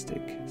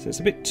fantastic. So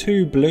it's a bit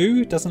too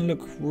blue, it doesn't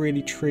look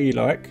really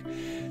tree-like.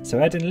 So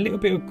adding a little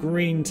bit of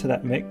green to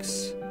that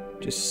mix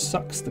just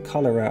sucks the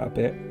colour out a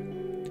bit.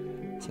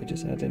 So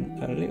just adding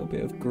a little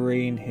bit of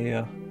green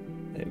here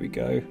There we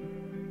go.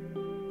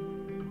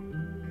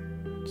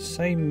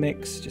 Same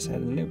mix, just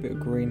add a little bit of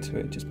green to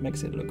it, just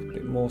makes it look a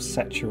bit more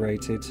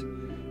saturated,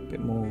 a bit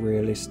more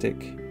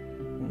realistic.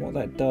 And what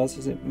that does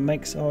is it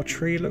makes our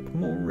tree look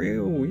more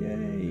real,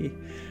 yay!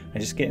 And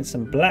just getting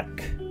some black,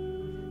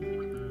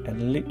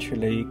 and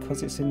literally,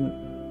 because it's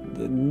in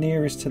the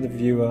nearest to the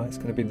viewer, it's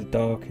going to be the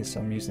darkest,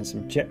 so I'm using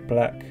some jet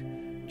black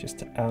just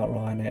to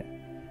outline it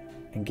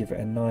and give it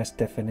a nice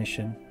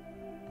definition.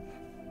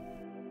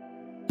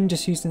 I'm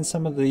just using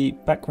some of the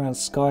background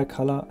sky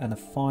colour and a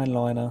fine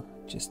liner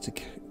just to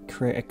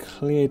create a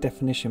clear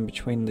definition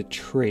between the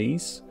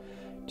trees,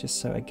 just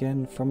so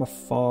again from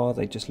afar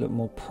they just look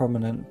more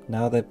prominent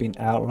now they've been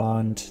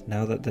outlined,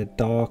 now that they're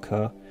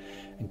darker,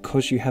 and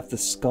because you have the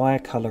sky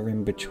colour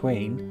in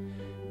between,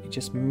 it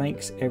just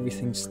makes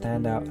everything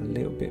stand out a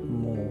little bit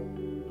more.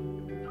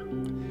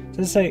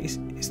 So as I say,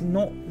 it's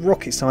not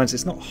rocket science,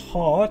 it's not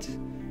hard,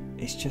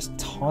 it's just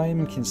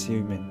time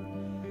consuming.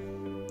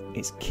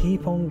 It's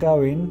keep on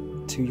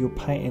going till your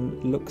painting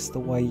looks the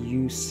way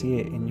you see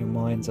it in your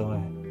mind's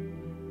eye.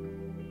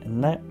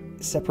 And that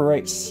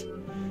separates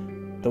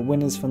the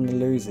winners from the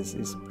losers.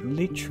 Is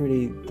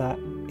literally, that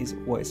is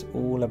what it's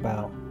all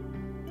about.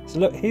 So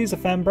look, here's a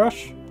fan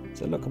brush.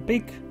 So look, a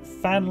big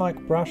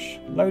fan-like brush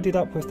loaded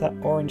up with that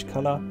orange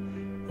colour,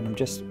 and I'm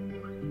just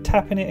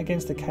tapping it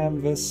against the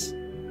canvas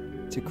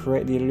to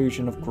create the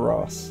illusion of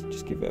grass.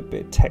 Just give it a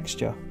bit of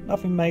texture.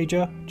 Nothing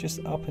major,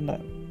 just up in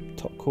that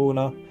top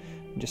corner.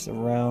 Just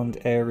around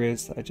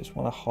areas that I just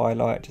want to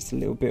highlight, just a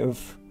little bit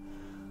of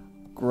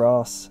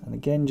grass, and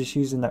again just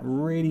using that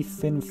really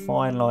thin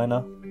fine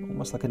liner,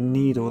 almost like a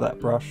needle, that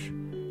brush,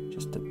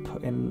 just to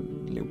put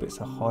in little bits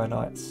of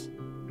highlights.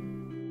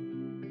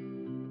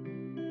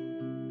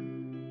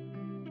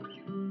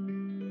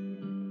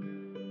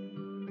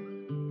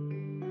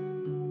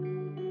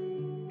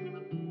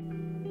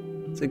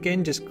 So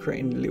again, just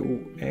creating little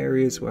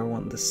areas where I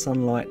want the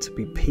sunlight to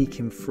be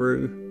peeking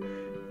through,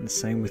 and the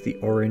same with the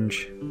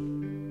orange.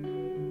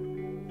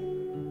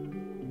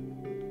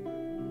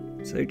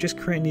 So just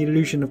creating the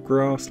illusion of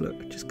grass,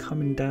 look, just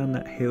coming down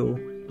that hill,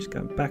 just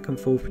going back and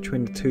forth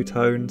between the two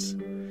tones.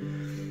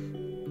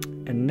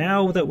 And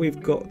now that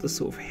we've got the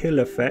sort of hill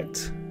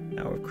effect,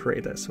 now I've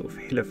created that sort of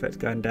hill effect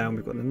going down,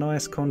 we've got a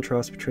nice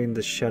contrast between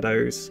the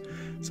shadows.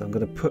 So I'm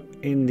going to put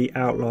in the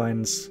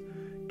outlines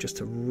just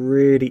to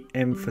really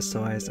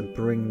emphasize and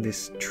bring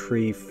this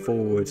tree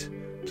forward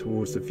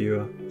towards the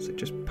viewer. So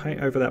just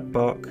paint over that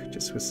bark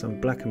just with some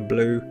black and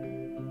blue,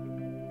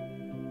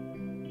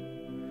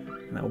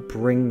 and that will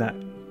bring that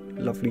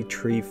lovely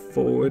tree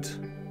forward.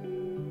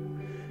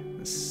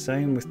 The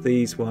same with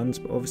these ones,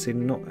 but obviously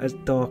not as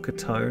dark a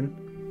tone.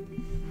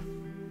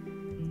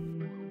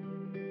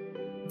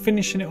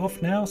 Finishing it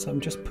off now, so I'm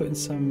just putting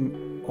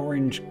some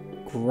orange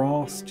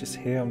grass just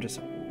here. I'm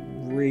just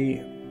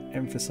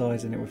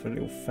re-emphasizing it with a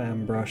little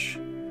fan brush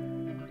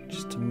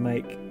just to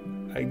make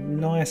a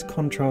nice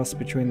contrast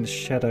between the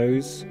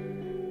shadows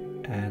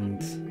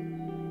and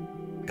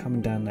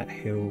coming down that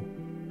hill.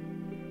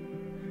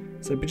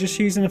 So but just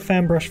using a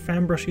fan brush,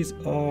 fan brushes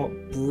are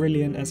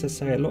brilliant. As I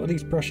say, a lot of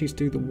these brushes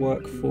do the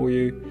work for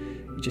you.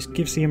 It just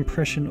gives the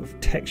impression of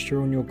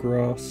texture on your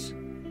grass.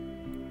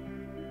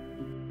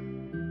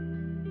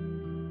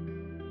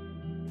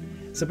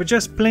 So but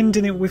just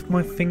blending it with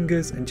my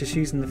fingers and just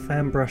using the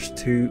fan brush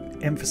to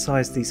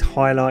emphasize these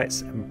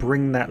highlights and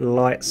bring that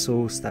light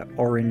source, that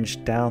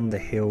orange, down the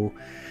hill.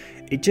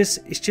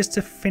 It's just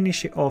to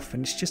finish it off,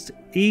 and it's just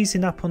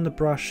easing up on the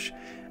brush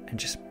and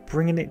just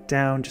bringing it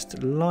down, just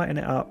to lighten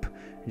it up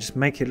and just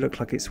make it look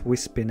like it's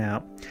wisping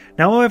out.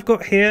 Now all I've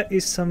got here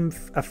is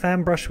a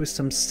fan brush with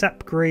some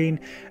sap green,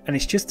 and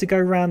it's just to go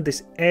around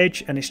this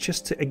edge, and it's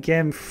just to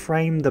again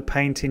frame the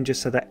painting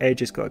just so that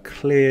edge has got a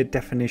clear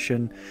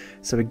definition.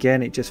 So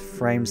again it just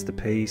frames the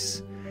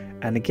piece,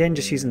 and again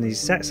just using the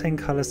exact same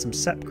colour, some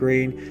sap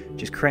green,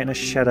 just creating a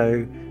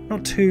shadow,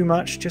 not too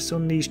much, just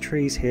on these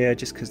trees here,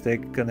 just because they're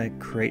going to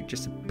create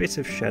just a bit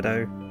of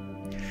shadow.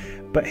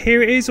 But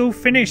here it is all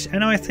finished,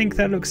 and I think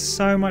that looks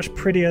so much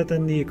prettier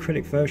than the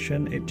acrylic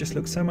version. It just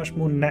looks so much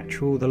more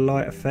natural, the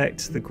light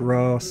effect, the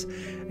grass,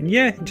 and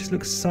yeah, it just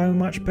looks so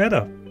much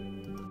better.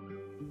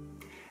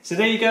 So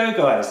there you go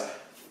guys,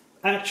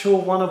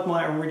 actual one of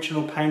my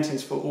original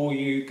paintings for all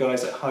you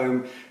guys at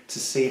home to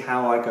see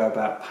how I go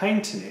about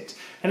painting it.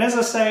 And as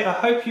I say, I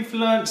hope you've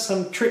learned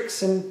some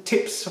tricks and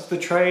tips of the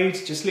trade,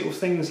 just little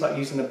things like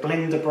using a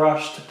blender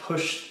brush to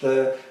push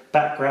the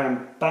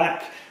background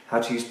back, how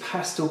to use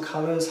pastel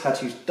colours, how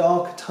to use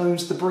darker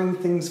tones to bring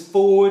things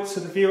forward to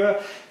the viewer,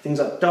 things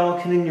like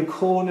darkening your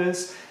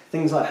corners,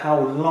 things like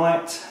how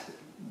light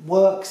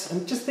works,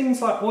 and just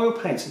things like oil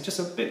paints are just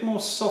a bit more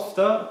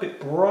softer, a bit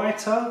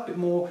brighter, a bit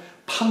more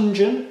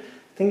pungent.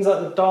 Things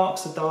like the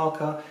darks are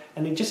darker,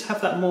 and they just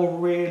have that more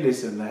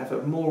realism, they have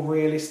a more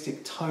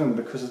realistic tone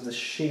because of the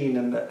sheen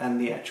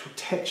and the actual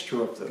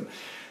texture of them.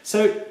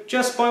 So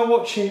just by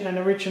watching an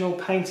original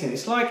painting,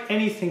 it's like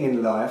anything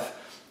in life.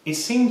 It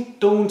seems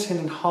daunting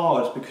and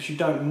hard because you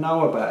don't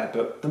know about it,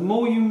 but the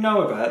more you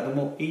know about it, the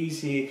more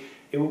easy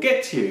it will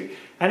get to you.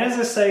 And as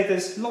I say,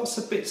 there's lots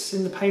of bits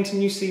in the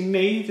painting. You see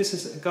me, this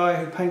is a guy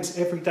who paints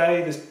every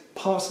day. There's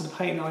parts of the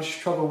painting I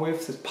struggle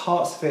with, there's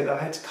parts of it that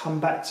I had to come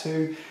back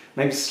to,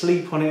 maybe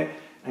sleep on it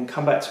and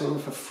come back to it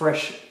with a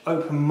fresh,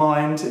 open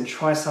mind and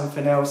try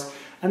something else.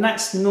 And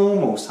that's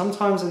normal.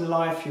 Sometimes in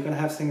life you're going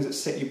to have things that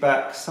set you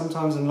back.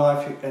 Sometimes in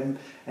life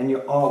and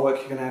your artwork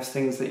you're going to have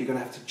things that you're going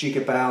to have to jig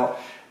about.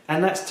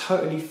 And that's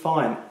totally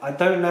fine. I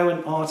don't know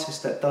an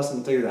artist that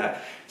doesn't do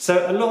that.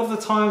 So a lot of the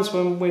times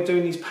when we're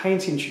doing these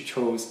painting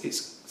tutorials,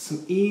 it's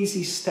some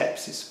easy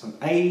steps. It's from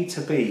A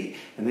to B.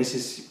 And this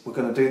is, we're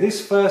going to do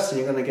this first and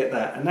you're going to get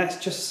that. And that's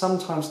just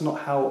sometimes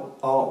not how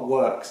art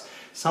works.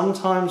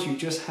 Sometimes you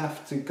just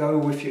have to go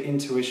with your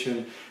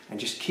intuition and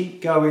just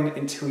keep going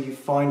until you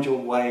find your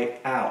way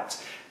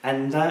out.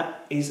 And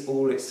that is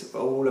all it's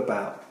all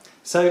about.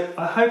 So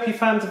I hope you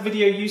found the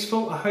video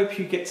useful. I hope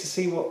you get to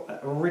see what an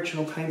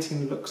original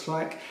painting looks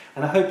like,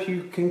 and I hope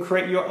you can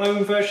create your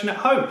own version at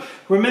home.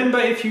 Remember,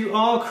 if you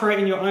are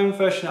creating your own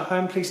version at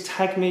home, please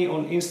tag me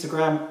on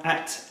Instagram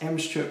at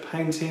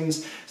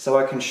mstewartpaintings so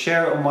I can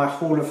share it on my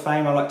Hall of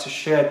Fame. I like to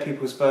share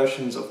people's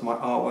versions of my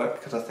artwork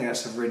because I think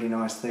that's a really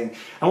nice thing.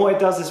 And what it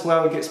does as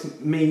well, it gets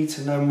me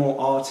to know more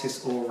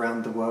artists all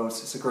around the world.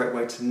 So it's a great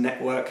way to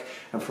network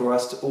and for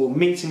us to all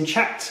meet and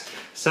chat.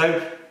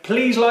 So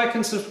please like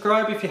and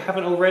subscribe if you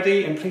haven't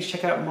already, and please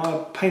check out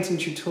my painting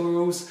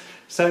tutorials.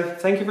 So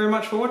thank you very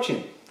much for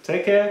watching.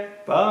 Take care.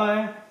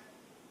 Bye.